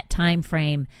on in that time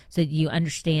frame, so that you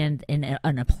understand and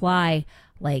apply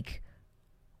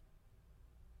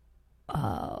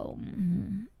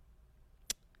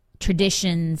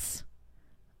traditions,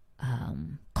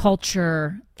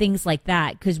 culture, things like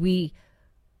that, because we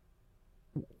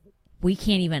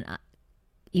can't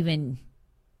even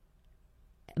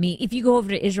if you go over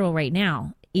to Israel right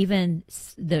now, even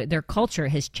their culture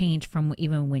has changed from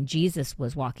even when Jesus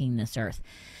was walking this earth.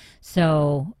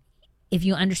 So if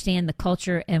you understand the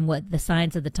culture and what the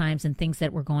signs of the times and things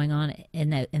that were going on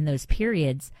in those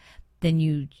periods,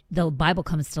 then the Bible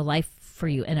comes to life for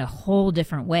you in a whole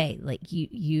different way. Like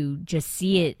you just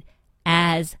see it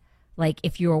as like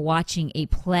if you were watching a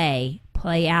play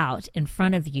out in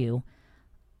front of you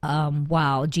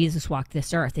while Jesus walked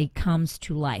this earth. It comes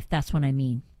to life. That's what I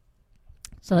mean.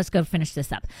 So let's go finish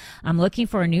this up. I'm looking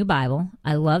for a new Bible.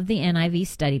 I love the NIV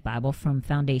Study Bible from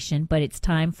Foundation, but it's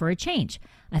time for a change.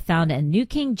 I found a New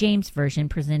King James Version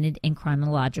presented in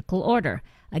chronological order.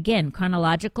 Again,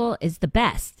 chronological is the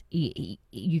best.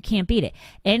 You can't beat it.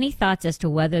 Any thoughts as to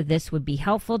whether this would be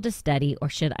helpful to study, or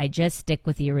should I just stick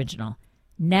with the original?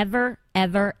 Never,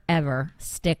 ever, ever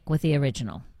stick with the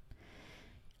original.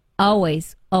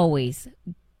 Always, always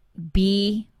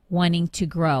be wanting to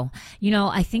grow.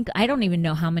 I don't even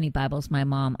know how many Bibles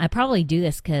I probably do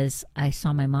this because I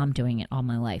saw my mom doing it all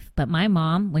my life. But my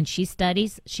mom, when she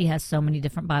studies, she has so many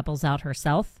different Bibles out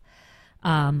herself.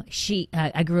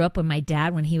 I grew up with my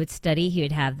dad. When he would study, he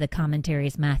would have the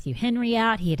commentaries Matthew Henry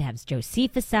out. He'd have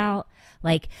Josephus out.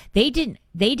 Like they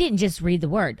didn't just read the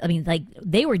word. I mean, like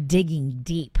they were digging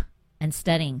deep and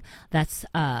studying. That's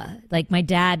like my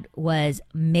dad was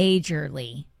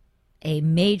a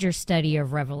major study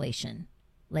of Revelation.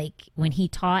 Like when he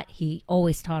taught, he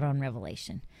always taught on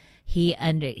Revelation. He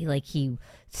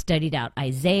studied out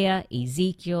Isaiah,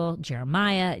 Ezekiel,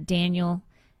 Jeremiah, Daniel,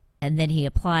 and then he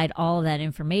applied all of that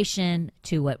information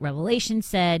to what Revelation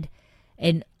said.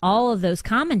 And all of those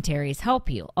commentaries help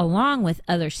you, along with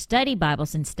other study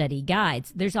Bibles and study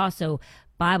guides. There's also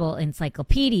Bible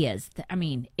encyclopedias. I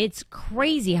mean, it's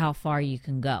crazy how far you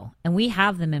can go. And we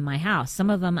have them in my house. Some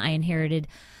of them I inherited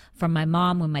from my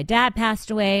mom when my dad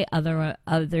passed away.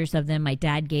 Others of them my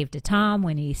dad gave to Tom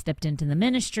when he stepped into the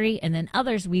ministry, and then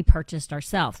others we purchased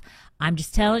ourselves. I'm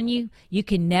just telling you, you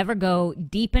can never go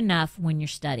deep enough when you're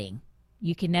studying.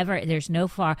 You can never, there's no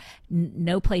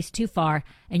place too far,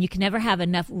 and you can never have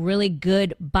enough really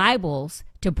good Bibles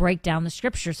to break down the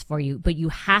scriptures for you. But you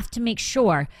have to make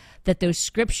sure that those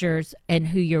scriptures and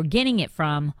who you're getting it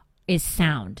from is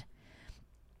sound.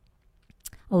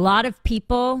 A lot of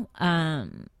people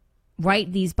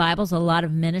write these Bibles. A lot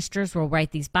of ministers will write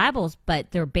these Bibles,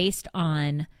 but they're based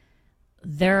on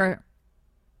their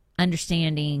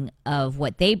understanding of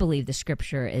what they believe the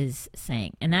scripture is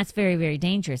saying. And that's very, very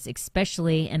dangerous,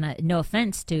 especially, and no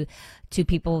offense to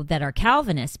people that are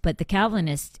Calvinists, but the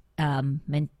Calvinist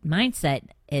mindset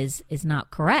is not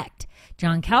correct.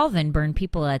 John Calvin burned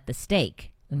people at the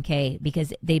stake, okay,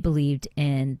 because they believed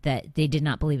in that they did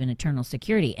not believe in eternal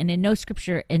security. And in no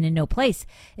scripture and in no place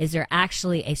is there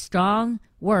actually a strong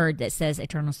word that says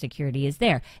eternal security is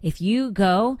there. If you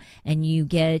go and you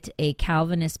get a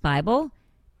Calvinist Bible,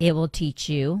 it will teach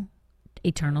you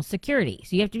eternal security.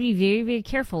 So you have to be very, very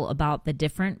careful about the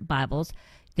different Bibles.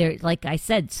 They're, like I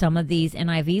said, some of these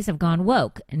NIVs have gone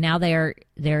woke, and now they're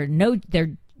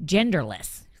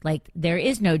genderless. Like, there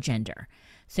is no gender.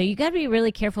 So you got to be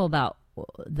really careful about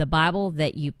the Bible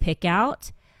that you pick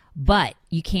out, but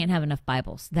you can't have enough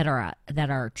Bibles that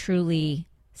are truly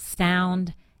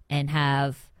sound and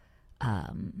have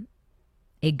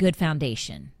a good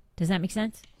foundation. Does that make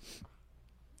sense?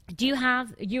 Do you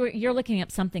have, you're looking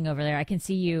up something over there. I can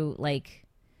see you, like,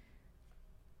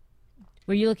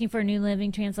 were you looking for a New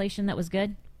Living Translation that was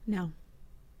good? No.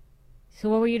 So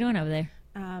what were you doing over there?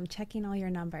 Checking all your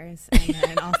numbers and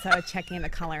then also checking the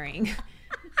coloring.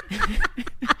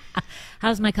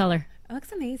 How's my color? It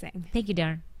looks amazing. Thank you,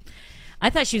 darn. I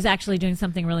thought she was actually doing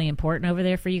something really important over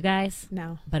there for you guys.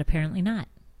 No. But apparently not.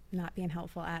 Not being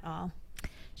helpful at all.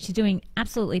 She's doing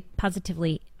absolutely,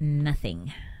 positively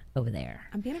nothing over there.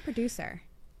 I'm being a producer.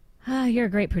 Oh, you're a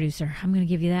great producer. I'm going to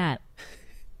give you that.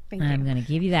 Thank you. I'm going to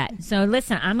give you that. So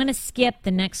listen, I'm going to skip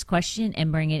the next question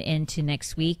and bring it into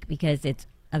next week because it's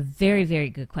a very, very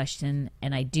good question,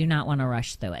 and I do not want to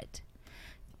rush through it.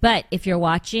 But if you're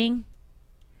watching,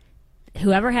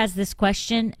 whoever has this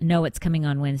question, know it's coming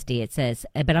on Wednesday. It says,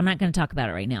 but I'm not going to talk about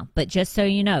it right now. But just so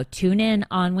you know, tune in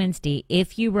on Wednesday.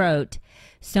 If you wrote,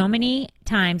 so many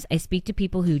times I speak to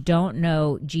people who don't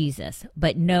know Jesus,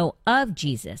 but know of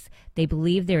Jesus. They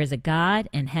believe there is a God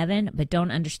and heaven, but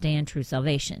don't understand true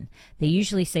salvation. They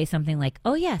usually say something like,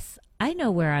 oh yes, I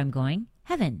know where I'm going,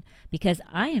 heaven, because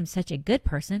I am such a good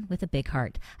person with a big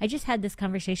heart. I just had this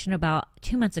conversation about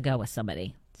 2 months ago with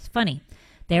somebody. It's funny.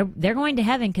 They're going to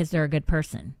heaven because they're a good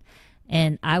person.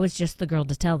 And I was just the girl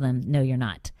to tell them, no, you're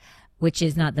not, which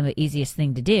is not the easiest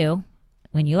thing to do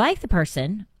when you like the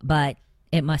person, but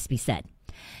it must be said.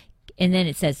 And then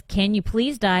it says, can you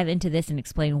please dive into this and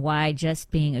explain why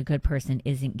just being a good person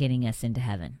isn't getting us into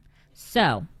heaven?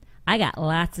 So I got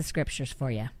lots of scriptures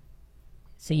for you.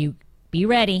 So you be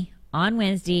ready on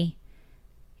Wednesday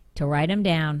to write them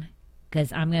down,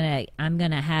 because I'm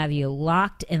gonna have you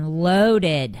locked and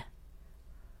loaded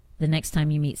the next time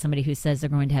you meet somebody who says they're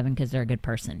going to heaven because they're a good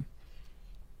person,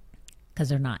 because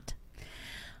they're not.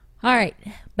 All right,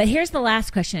 but here's the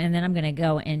last question, and then I'm going to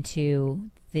go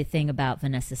into the thing about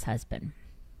Vanessa's husband.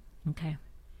 Okay,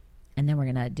 and then we're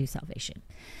going to do salvation.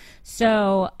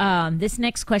 So this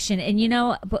next question,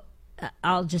 and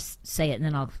I'll just say it, and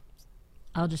then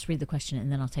I'll just read the question,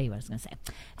 and then I'll tell you what I was going to say.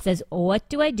 It says, what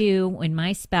do I do when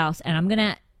my spouse, and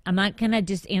I'm not going to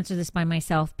just answer this by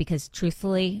myself, because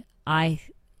truthfully, I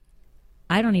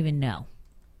don't even know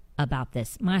about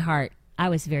this. My heart, I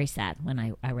was very sad when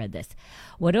I read this.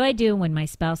 What do I do when my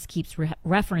spouse keeps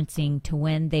referencing to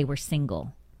when they were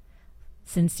single?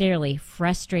 Sincerely,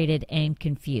 frustrated and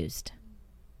confused.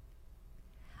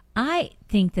 I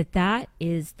think that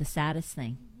is the saddest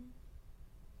thing.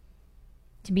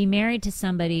 To be married to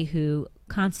somebody who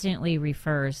constantly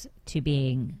refers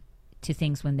to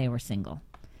things when they were single.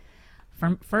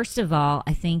 First of all,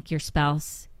 I think your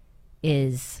spouse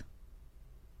is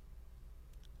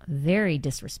very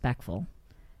disrespectful,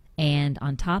 and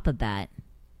on top of that,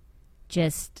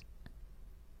 just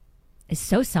is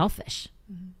so selfish.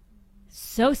 Mm-hmm.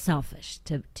 So selfish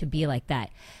to be like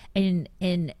that, and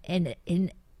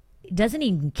doesn't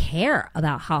even care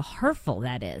about how hurtful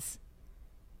that is.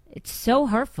 It's so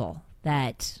hurtful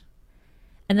that,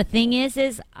 and the thing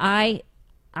is I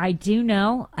do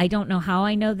know, I don't know how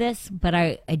I know this, but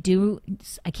I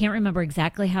can't remember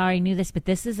exactly how I knew this, but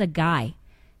this is a guy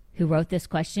who wrote this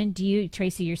question. Do you,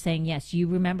 Tracy, you're saying yes. You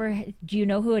remember, do you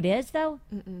know who it is, though?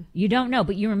 Mm-mm. You don't know,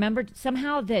 but you remember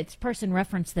somehow this person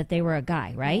referenced that they were a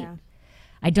guy, right? Yeah.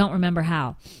 I don't remember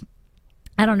how.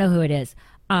 I don't know who it is.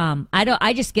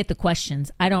 I just get the questions.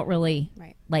 I don't really,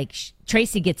 right. Like,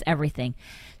 Tracy gets everything.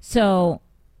 So,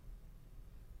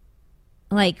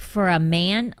 like, for a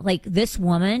man, like this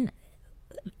woman,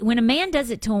 when a man does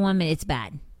it to a woman, it's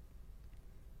bad.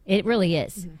 It really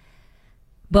is. Mm-hmm.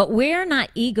 But we're not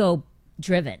ego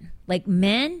driven. Like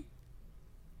men,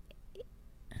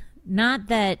 not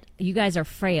that you guys are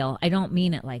frail. I don't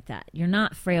mean it like that. You're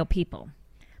not frail people.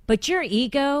 But your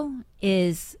ego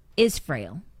is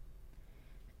frail.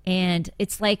 And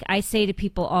it's like I say to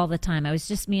people all the time. I was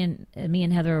just me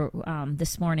and Heather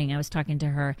this morning. I was talking to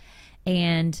her,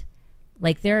 and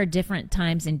like there are different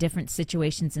times in different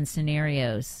situations and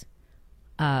scenarios.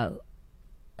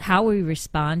 How we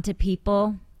respond to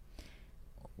people,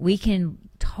 we can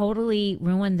totally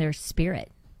ruin their spirit.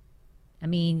 I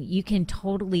mean, you can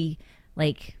totally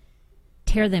like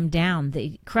tear them down,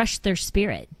 crush their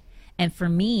spirit. And for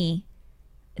me,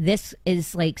 this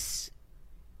is like,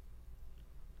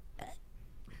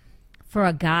 for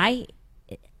a guy,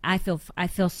 I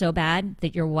feel so bad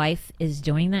that your wife is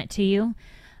doing that to you.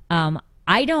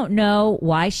 I don't know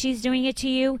why she's doing it to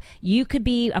you. You could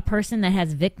be a person that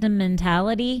has victim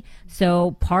mentality.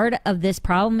 So part of this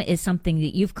problem is something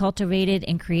that you've cultivated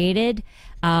and created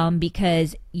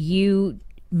because you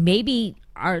maybe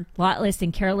are thoughtless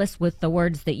and careless with the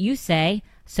words that you say.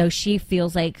 So she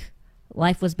feels like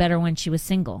life was better when she was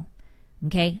single.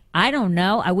 Okay? I don't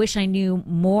know. I wish I knew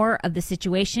more of the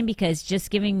situation, because just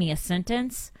giving me a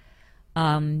sentence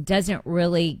doesn't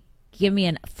really give me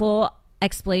a full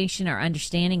explanation or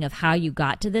understanding of how you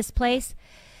got to this place.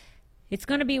 It's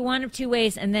going to be one of two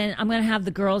ways, and then I'm going to have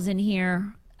the girls in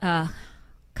here kind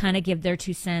of give their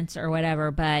 2 cents or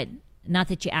whatever, but not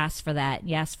that you asked for that.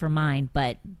 You asked for mine,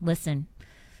 but listen,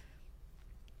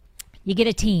 you get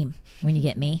a team when you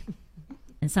get me,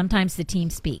 and sometimes the team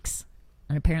speaks.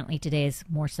 And apparently today is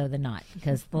more so than not,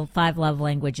 because the 5 love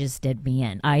languages did me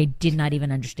in. I did not even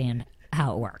understand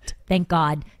how it worked. Thank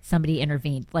God somebody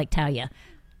intervened, like Talia,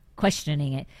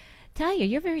 questioning it. Talia,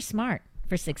 you're very smart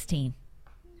for 16.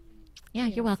 Yeah,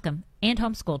 yes. You're welcome. And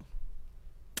homeschooled.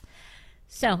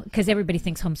 So, because everybody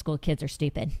thinks homeschooled kids are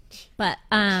stupid. But,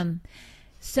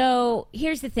 so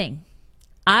here's the thing.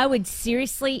 I would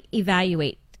seriously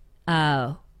evaluate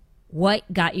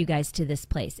what got you guys to this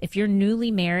place. If you're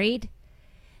newly married,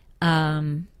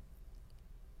 there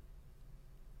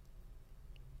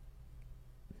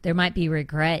might be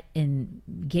regret in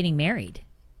getting married,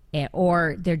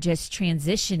 or they're just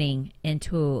transitioning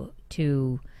into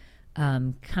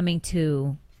coming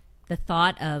to the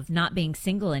thought of not being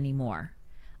single anymore.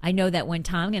 I know that when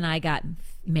Tom and I got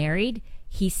married,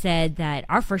 he said that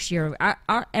our first year,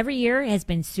 every year has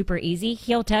been super easy.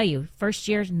 He'll tell you, first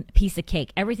year's piece of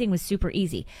cake. Everything was super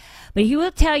easy. But he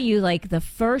will tell you, like, the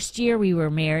first year we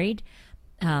were married,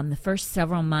 the first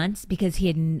several months, because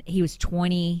he was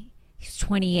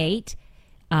 28.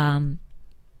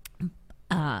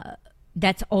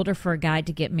 That's older for a guy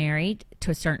to get married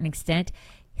to a certain extent.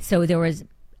 So there was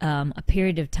a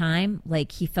period of time,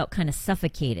 like, he felt kind of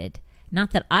suffocated.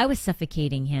 Not that I was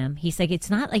suffocating him. He's like, it's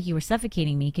not like you were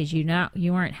suffocating me, because you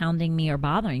weren't hounding me or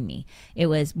bothering me. It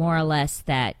was more or less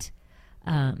that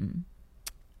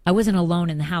I wasn't alone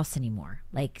in the house anymore.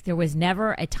 Like, there was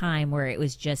never a time where it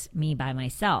was just me by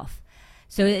myself.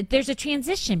 So there's a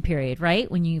transition period,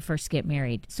 right, when you first get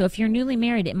married. So if you're newly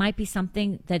married, it might be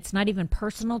something that's not even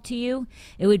personal to you.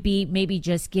 It would be maybe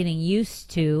just getting used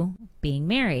to being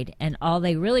married, and all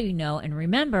they really know and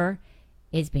remember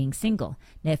is being single.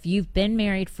 Now, if you've been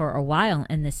married for a while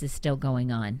and this is still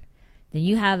going on, then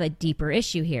you have a deeper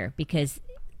issue here, because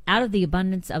out of the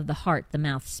abundance of the heart, the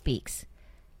mouth speaks.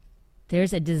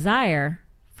 There's a desire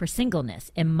for singleness,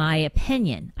 in my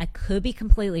opinion. I could be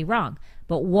completely wrong,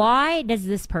 but why does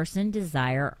this person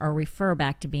desire or refer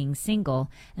back to being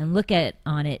single and look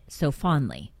on it so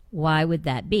fondly? Why would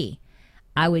that be?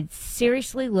 I would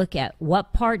seriously look at,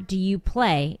 what part do you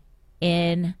play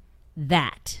in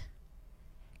that?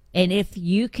 And if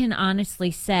you can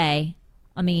honestly say,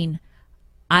 I mean,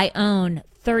 I own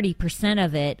 30%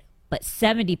 of it, but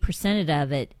 70%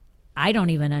 of it, I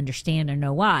don't even understand or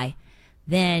know why,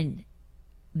 then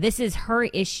this is her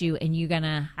issue, and you're going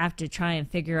to have to try and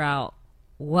figure out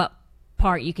what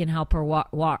part you can help her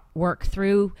work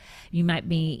through. You might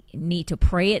need to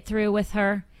pray it through with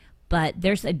her, but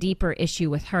there's a deeper issue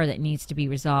with her that needs to be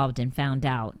resolved and found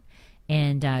out.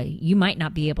 And you might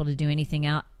not be able to do anything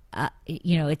else.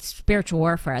 It's spiritual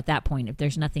warfare at that point. If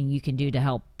there's nothing you can do to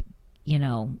help,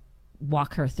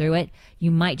 walk her through it, you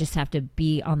might just have to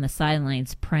be on the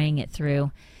sidelines praying it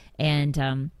through,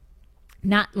 and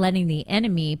not letting the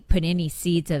enemy put any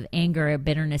seeds of anger or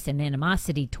bitterness and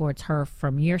animosity towards her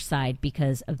from your side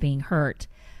because of being hurt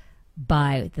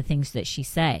by the things that she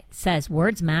says.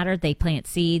 Words matter. They plant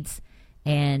seeds,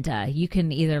 and you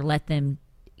can either let them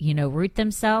root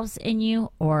themselves in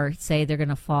you, or say they're going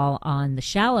to fall on the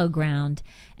shallow ground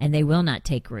and they will not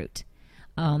take root.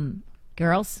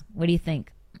 Girls, what do you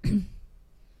think?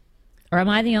 Or am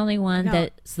I the only one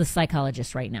that's the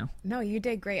psychologist right now? No, you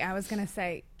did great. I was going to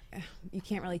say, you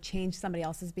can't really change somebody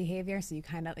else's behavior. So you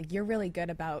kind of, you're really good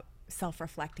about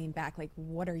self-reflecting back, like,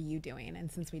 what are you doing?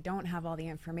 And since we don't have all the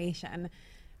information,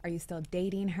 are you still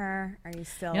dating her? Are you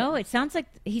still... No, it sounds like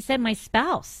he said my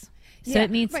spouse. So Yeah,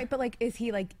 it means... right, but like, is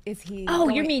he Oh,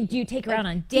 going- you mean, do you take her like, out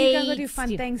on do you dates? go do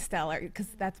fun things still? Because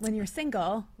that's when you're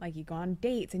single, like, you go on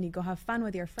dates and you go have fun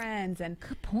with your friends, and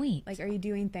Good point. like, are you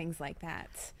doing things like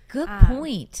that? Good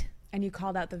point. And you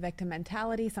called out the victim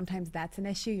mentality. Sometimes that's an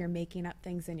issue. You're making up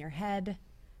things in your head.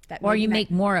 That Or maybe you not-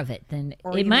 make more of it than...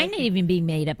 Or It you might make- not even be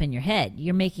made up in your head.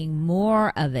 You're making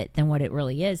more of it than what it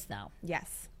really is, though.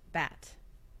 Yes, that.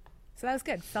 So that was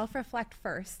good. Self-reflect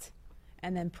first,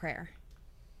 and then prayer.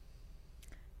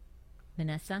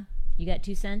 Vanessa, you got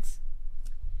 2 cents?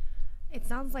 It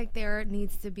sounds like there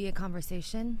needs to be a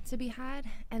conversation to be had,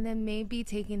 and then maybe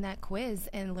taking that quiz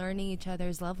and learning each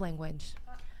other's love language.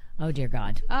 Oh, dear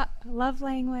God. Love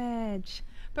language.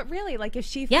 But really, like, if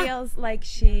she Yeah. feels like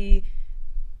she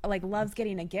like loves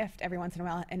getting a gift every once in a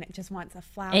while and it just wants a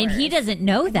flower. And he doesn't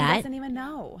know and that. He doesn't even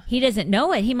know. He doesn't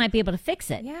know it. He might be able to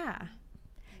fix it. Yeah.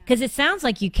 Because it sounds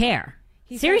like you care.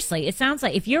 Seriously, it sounds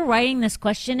like if you're writing this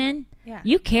question in, Yeah.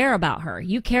 you care about her.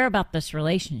 You care about this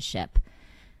relationship.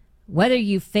 Whether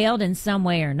you failed in some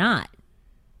way or not,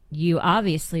 you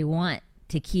obviously want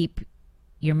to keep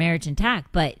your marriage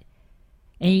intact. But,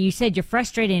 and you said you're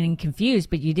frustrated and confused,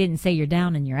 but you didn't say you're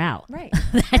down and you're out. Right.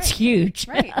 That's Right. huge.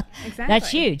 Right. Exactly. That's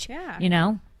huge. Yeah. You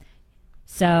know?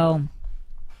 So,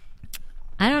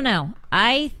 I don't know.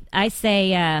 I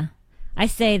say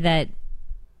that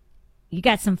you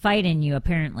got some fight in you,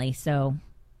 apparently. So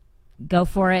go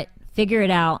for it. Figure it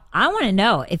out. I want to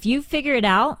know. If you figure it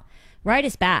out, write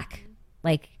us back.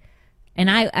 Like,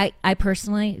 and I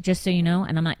personally, just so you know,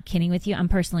 and I'm not kidding with you, I'm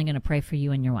personally going to pray for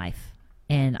you and your wife.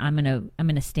 And I'm going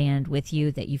to stand with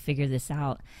you that you figure this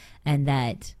out, and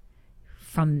that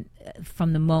from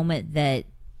the moment that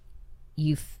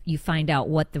you find out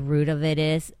what the root of it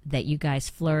is, that you guys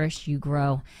flourish, you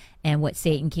grow, and what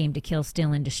Satan came to kill,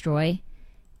 steal, and destroy,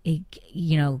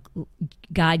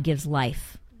 God gives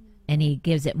life, and he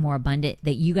gives it more abundant,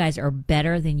 that you guys are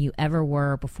better than you ever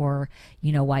were before,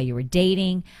 while you were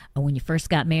dating, or when you first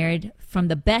got married. From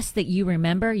the best that you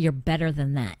remember, you're better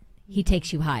than that. He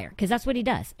takes you higher, because that's what he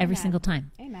does every Amen. single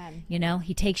time. Amen.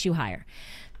 He takes you higher.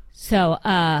 So,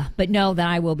 but know that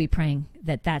I will be praying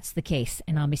that that's the case,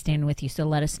 and I'll be standing with you. So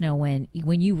let us know when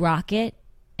you rock it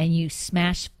and you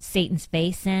smash Satan's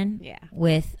face in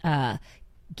with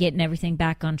getting everything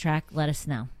back on track. Let us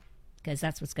know, because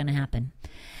that's what's going to happen.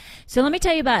 So let me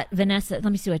tell you about Vanessa.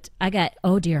 Let me see what I got.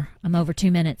 Oh dear, I'm over 2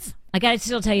 minutes. I got to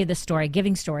still tell you this story,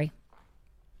 giving story.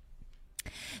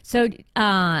 So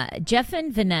Jeff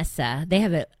and Vanessa, they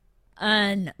have an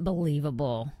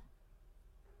unbelievable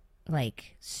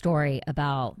story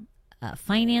about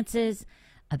finances,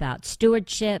 about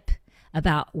stewardship,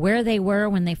 about where they were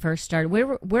when they first started.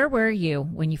 Where were you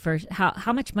when you first?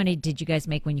 How much money did you guys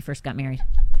make when you first got married?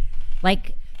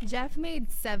 Jeff made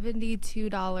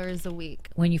 $72 a week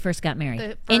When you first got married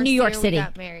the in first New York year City. We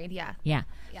got married, yeah. Yeah.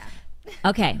 Yeah.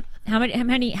 Okay. How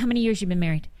many years you been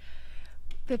married?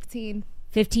 15.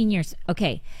 15 years.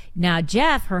 Okay. Now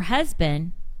Jeff, her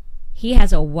husband, he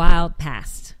has a wild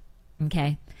past.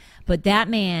 Okay. But that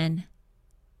man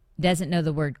doesn't know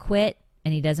the word quit,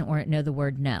 and he doesn't know the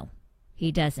word no.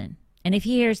 He doesn't. And if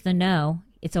he hears the no,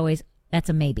 it's always, that's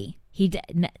a maybe. He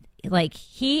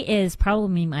is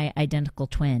probably my identical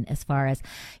twin, as far as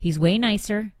he's way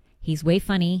nicer, he's way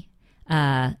funny,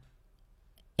 and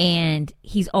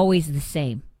he's always the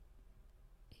same.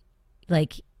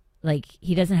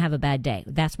 He doesn't have a bad day.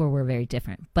 That's where we're very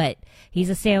different. But he's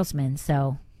a salesman,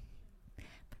 so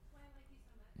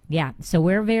yeah. So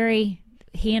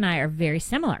he and I are very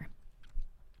similar.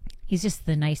 He's just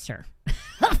the nicer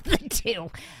of the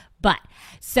two. But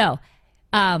so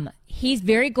he's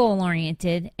very goal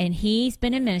oriented, and he's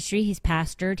been in ministry. He's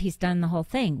pastored. He's done the whole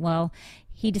thing. Well,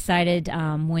 he decided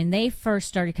when they first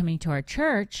started coming to our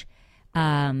church,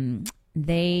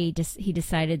 he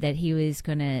decided that he was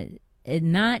going to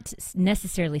not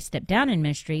necessarily step down in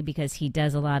ministry, because he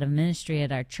does a lot of ministry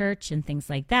at our church and things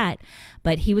like that,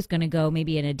 but he was going to go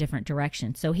maybe in a different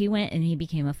direction. So he went and he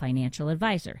became a financial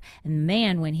advisor. And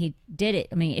man, when he did it,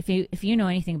 I mean, if you know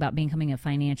anything about becoming a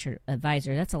financial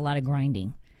advisor, that's a lot of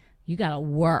grinding. You got to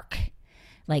work.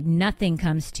 Nothing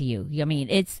comes to you. I mean,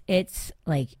 it's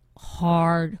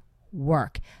hard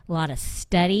work, a lot of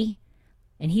study,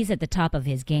 and he's at the top of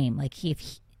his game.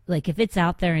 If it's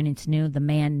out there and it's new, the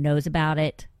man knows about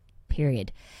it,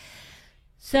 period.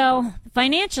 So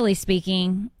financially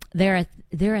speaking, they're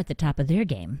at the top of their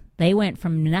game. They went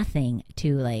from nothing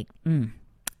to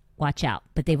watch out.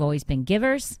 But they've always been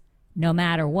givers, no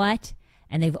matter what.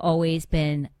 And they've always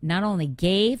been not only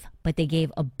gave, but they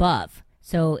gave above.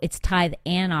 So it's tithe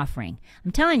and offering.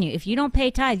 I'm telling you, if you don't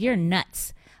pay tithe, you're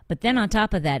nuts. But then on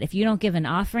top of that, if you don't give an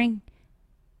offering,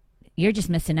 you're just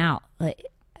missing out.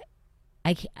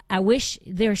 I wish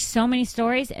there's so many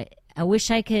stories. I wish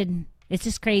I could. It's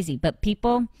just crazy. But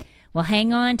people will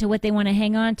hang on to what they want to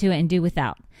hang on to and do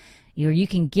without. You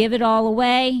can give it all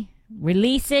away,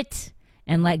 release it,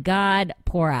 and let God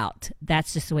pour out.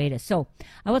 That's just the way it is. So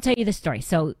I will tell you the story.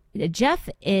 So Jeff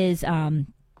is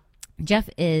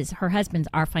her husband's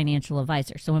our financial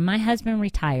advisor. So when my husband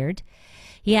retired,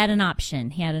 he had an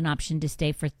option. He had an option to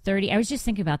stay for 30. I was just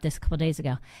thinking about this a couple of days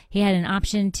ago. He had an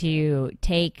option to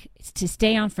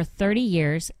stay on for 30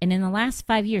 years. And in the last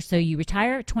 5 years, so you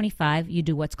retire at 25, you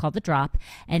do what's called the drop.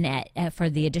 And for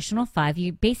the additional 5,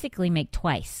 you basically make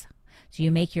twice. So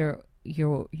you make your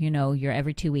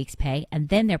every 2 weeks pay, and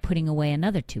then they're putting away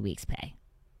another 2 weeks pay.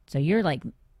 So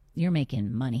you're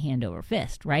making money hand over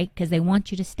fist, right? Because they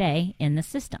want you to stay in the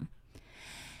system.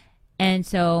 And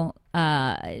so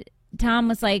Tom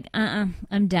was like,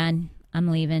 I'm done. I'm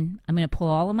leaving. I'm going to pull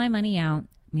all of my money out.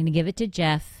 I'm going to give it to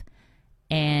Jeff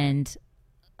and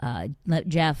let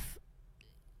Jeff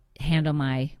handle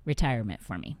my retirement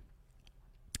for me.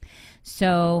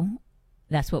 So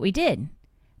that's what we did.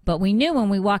 But we knew when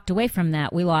we walked away from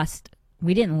that, we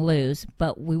didn't lose,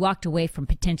 but we walked away from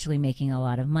potentially making a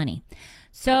lot of money.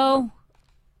 So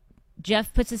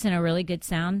Jeff puts us in a really good,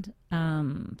 sound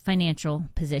financial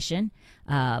position.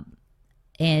 Whatever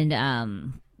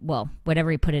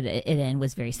he put it in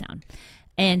was very sound.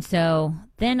 And so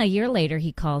then a year later,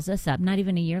 he calls us up, not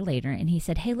even a year later, and he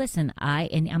said, hey, listen,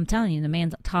 I'm telling you, the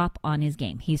man's top on his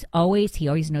game. He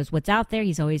always knows what's out there.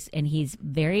 And he's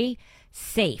very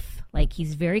safe. Like,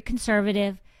 he's very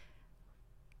conservative,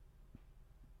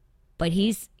 but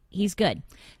he's good.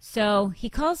 So he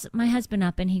calls my husband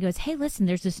up and he goes, hey, listen,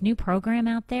 there's this new program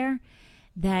out there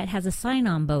that has a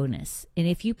sign-on bonus. And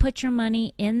if you put your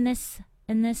money in this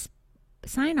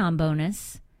sign-on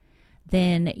bonus,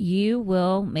 then you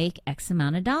will make X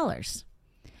amount of dollars.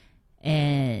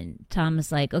 And Tom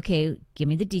is like, okay, give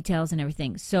me the details and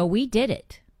everything. So we did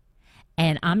it.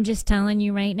 And I'm just telling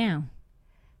you right now,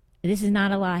 this is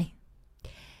not a lie.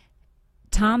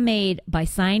 Tom made, by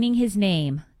signing his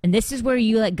name, and this is where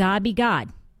you let God be God.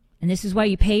 And this is why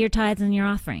you pay your tithes and your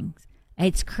offerings.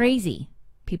 It's crazy.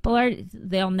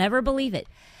 They'll never believe it.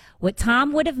 What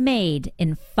Tom would have made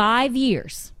in 5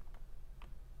 years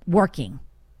working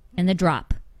in the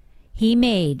drop, he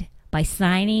made by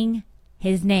signing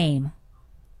his name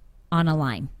on a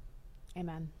line.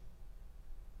 Amen.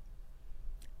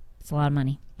 It's a lot of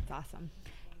money. It's awesome.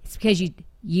 It's because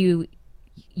you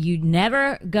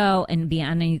never go and be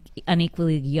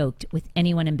unequally yoked with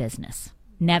anyone in business.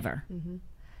 Never. Mm-hmm.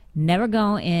 Never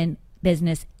go in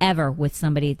business ever with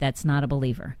somebody that's not a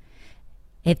believer.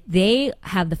 If they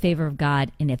have the favor of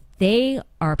God, and if they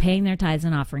are paying their tithes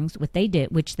and offerings, which they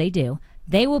do,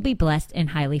 they will be blessed and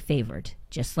highly favored,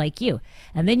 just like you.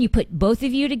 And then you put both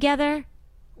of you together,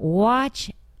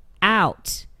 watch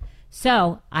out.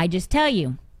 So I just tell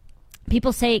you,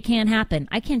 people say it can't happen.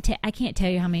 I can't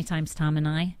tell you how many times Tom and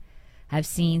I have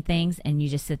seen things, and you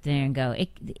just sit there and go.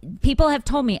 People have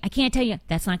told me, I can't tell you,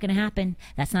 that's not going to happen.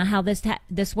 That's not how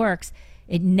this works.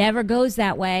 It never goes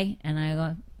that way. And I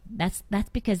go, that's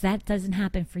because that doesn't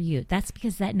happen for you. That's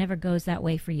because that never goes that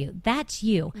way for you. That's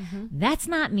you. Mm-hmm. That's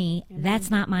not me. Mm-hmm. That's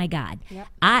not my God. Yep.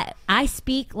 I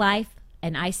speak life,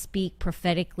 and I speak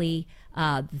prophetically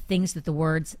the things that the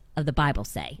words of the Bible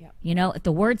say. Yep. You know, if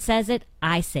the word says it,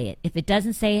 I say it. If it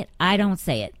doesn't say it, I don't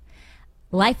say it.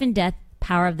 Life and death,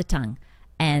 power of the tongue.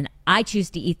 And I choose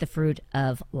to eat the fruit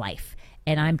of life.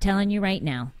 And I'm telling you right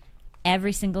now,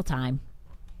 every single time,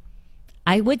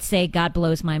 I would say God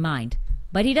blows my mind.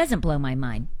 But he doesn't blow my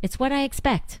mind. It's what I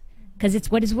expect, because it's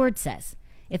what his word says.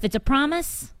 If it's a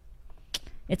promise,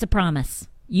 it's a promise.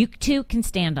 You too can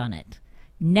stand on it.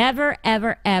 Never,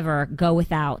 ever, ever go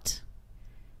without.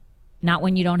 Not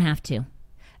when you don't have to.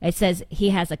 It says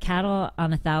he has a cattle on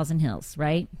 1,000 hills,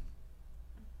 right?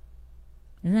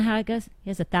 Isn't that how it goes? He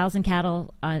has 1,000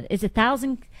 cattle on... Is it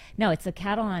 1,000? No, it's a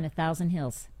cattle on 1,000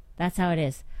 hills. That's how it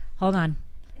is. Hold on.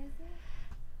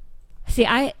 See,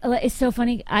 it's so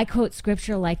funny. I quote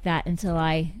scripture like that until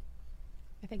I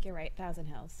think you're right. 1,000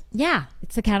 hills. Yeah,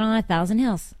 it's a cattle on 1,000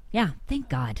 hills. Yeah, thank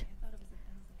God.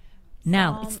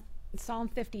 No, it's Psalm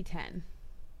 50:10,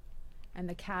 and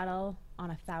the cattle on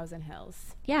 1,000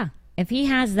 hills. Yeah, if he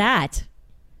has that,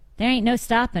 there ain't no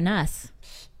stopping us.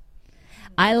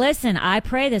 I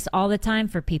pray this all the time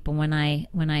for people when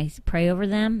I pray over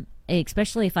them,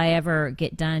 especially if I ever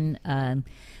get done,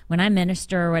 when I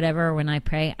minister or whatever, when I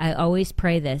pray, I always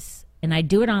pray this. and I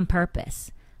do it on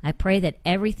purpose. I pray that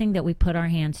everything that we put our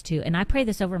hands to, and I pray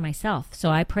this over myself, so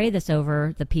I pray this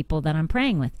over the people that I'm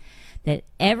praying with, that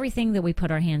everything that we put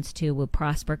our hands to will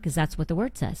prosper, because that's what the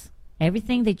word says.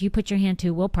 Everything that you put your hand to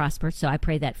will prosper. So I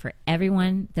pray that for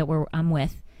everyone that I'm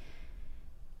with,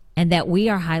 and that we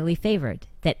are highly favored,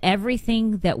 that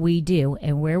everything that we do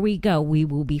and where we go, we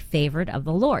will be favored of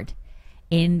the Lord.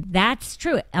 And that's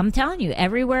true. I'm telling you,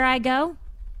 everywhere I go,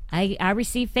 I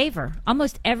receive favor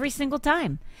almost every single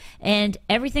time. And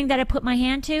everything that I put my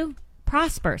hand to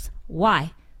prospers.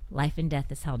 Why? Life and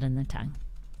death is held in the tongue,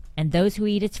 and those who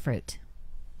eat its fruit.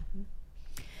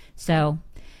 So,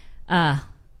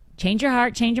 change your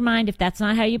heart, change your mind if that's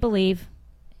not how you believe.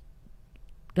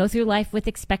 Go through life with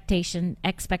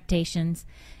expectations.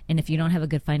 And if you don't have a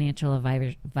good financial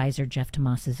advisor, Jeff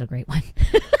Tomas is a great one.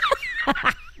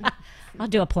 I'll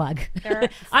do a plug.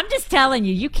 I'm just telling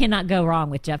you, you cannot go wrong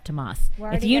with Jeff Tomas.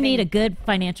 If you need a good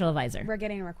financial advisor. We're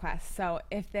getting requests. So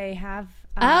if they have...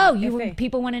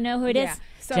 people want to know who it is?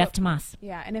 So, Jeff Tomas.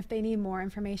 Yeah, and if they need more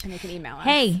information, they can email us.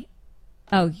 Hey.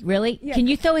 Oh, really? Yeah. Can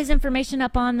you throw his information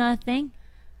up on the thing?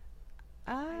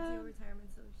 Ideal Retirement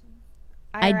Solutions.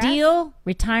 Ideal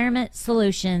Retirement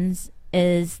Solutions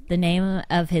is the name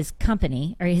of his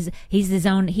company, or he's the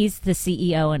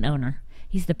CEO and owner.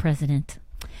 He's the president.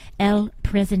 El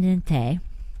Presidente.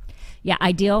 Yeah,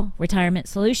 Ideal Retirement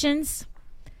Solutions.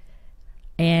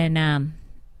 And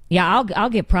I'll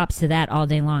give props to that all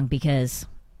day long, because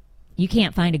you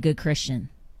can't find a good Christian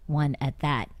one at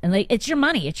that. And it's your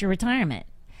money, it's your retirement.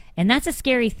 And that's a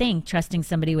scary thing, trusting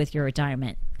somebody with your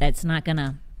retirement that's not going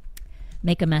to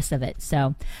make a mess of it.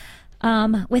 So,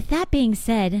 with that being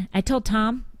said, I told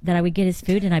Tom that I would get his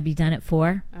food and I'd be done at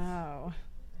 4. Oh.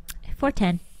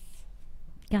 4:10.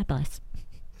 God bless.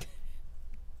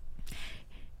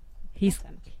 He's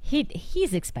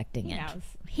expecting it.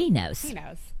 He knows.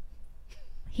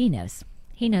 He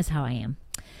knows how I am.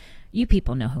 You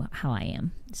people know how I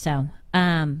am. So,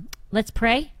 let's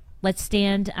pray. Let's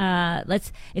stand.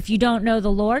 If you don't know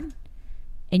the Lord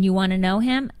and you want to know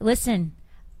him, listen,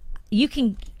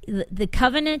 the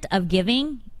covenant of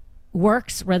giving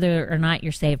works whether or not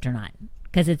you're saved or not,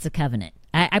 because it's a covenant.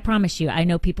 I promise you, I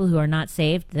know people who are not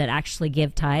saved that actually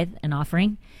give tithe and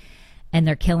offering, and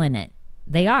they're killing it.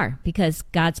 They are, because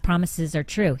God's promises are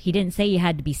true. He didn't say you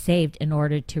had to be saved in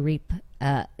order to reap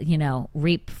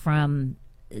from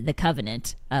the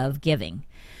covenant of giving.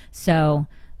 So,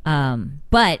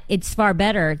 but it's far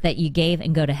better that you gave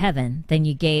and go to heaven than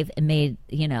you gave and made,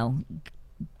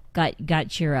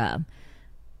 got your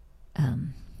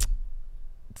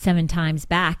 7 times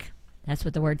back. That's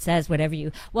what the word says.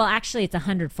 Well, actually, it's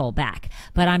 100-fold back.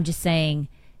 But I'm just saying,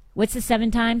 what's the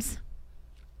 7 times?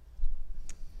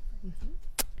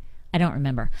 I don't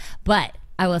remember. But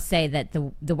I will say that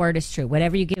the word is true.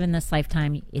 Whatever you give in this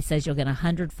lifetime, it says you'll get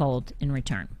 100-fold in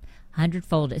return.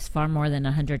 100-fold is far more than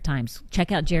 100 times.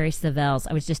 Check out Jerry Savelle's.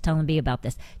 I was just telling B about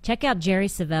this. Check out Jerry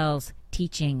Savelle's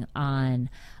teaching on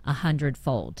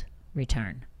 100-fold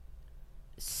return.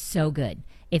 So good.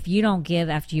 If you don't give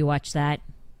after you watch that,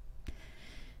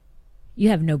 you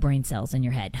have no brain cells in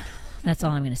your head. That's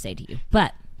all I'm going to say to you.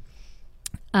 But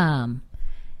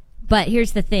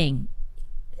here's the thing.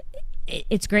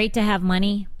 It's great to have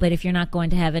money, but if you're not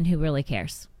going to heaven, who really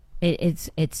cares?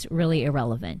 It's really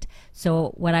irrelevant.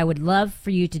 So what I would love for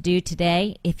you to do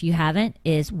today, if you haven't,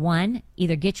 is 1,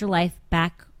 either get your life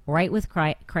back right with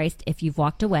Christ if you've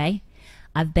walked away.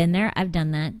 I've been there, I've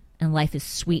done that, and life is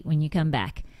sweet when you come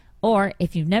back. Or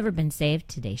if you've never been saved,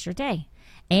 today's your day.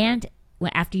 And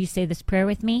after you say this prayer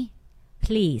with me,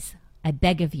 please, I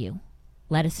beg of you,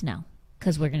 let us know.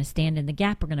 Because we're going to stand in the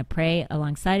gap. We're going to pray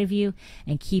alongside of you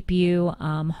and keep you,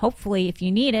 hopefully, if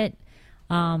you need it,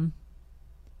 help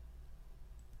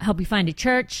you find a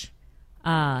church,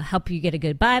 help you get a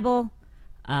good Bible,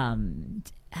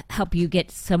 help you get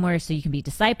somewhere so you can be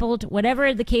discipled.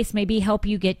 Whatever the case may be, help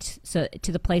you get to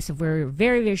the place of where you're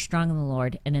very, very strong in the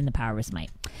Lord and in the power of his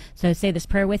might. So say this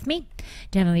prayer with me.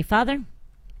 Dear Heavenly Father,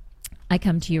 I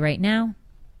come to you right now.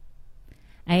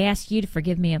 I ask you to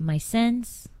forgive me of my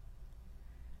sins.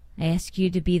 I ask you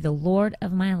to be the Lord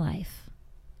of my life.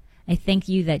 I thank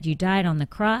you that you died on the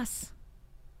cross.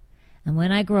 And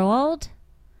when I grow old,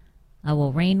 I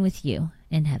will reign with you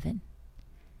in heaven.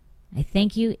 I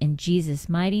thank you in Jesus'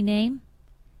 mighty name.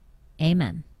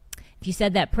 Amen. If you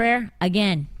said that prayer,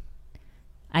 again,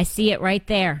 I see it right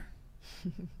there.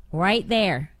 Right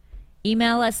there.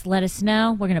 Email us. Let us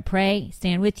know. We're going to pray.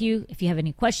 Stand with you. If you have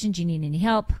any questions, you need any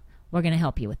help, we're going to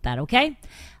help you with that, okay?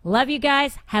 Love you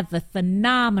guys. Have a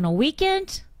phenomenal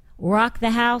weekend. Rock the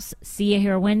house. See you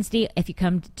here Wednesday. If you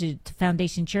come to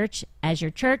Foundation Church as your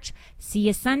church, see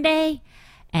you Sunday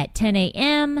at 10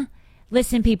 a.m.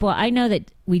 Listen, people, I know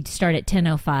that we start at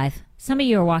 10:05. Some of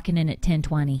you are walking in at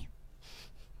 10:20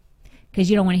 because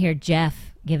you don't want to hear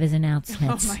Jeff give his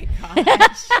announcements. Oh, my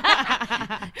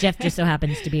gosh. Jeff just so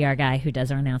happens to be our guy who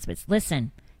does our announcements.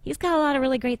 Listen, he's got a lot of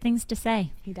really great things to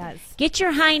say. He does. Get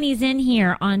your heinies in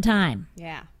here on time.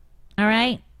 Yeah. All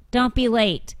right? Don't be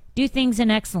late. Do things in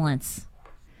excellence.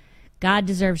 God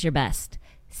deserves your best.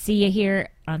 See you here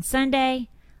on Sunday.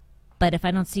 But if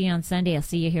I don't see you on Sunday, I'll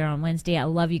see you here on Wednesday. I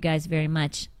love you guys very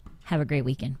much. Have a great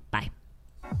weekend. Bye.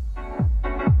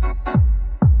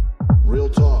 Real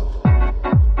talk.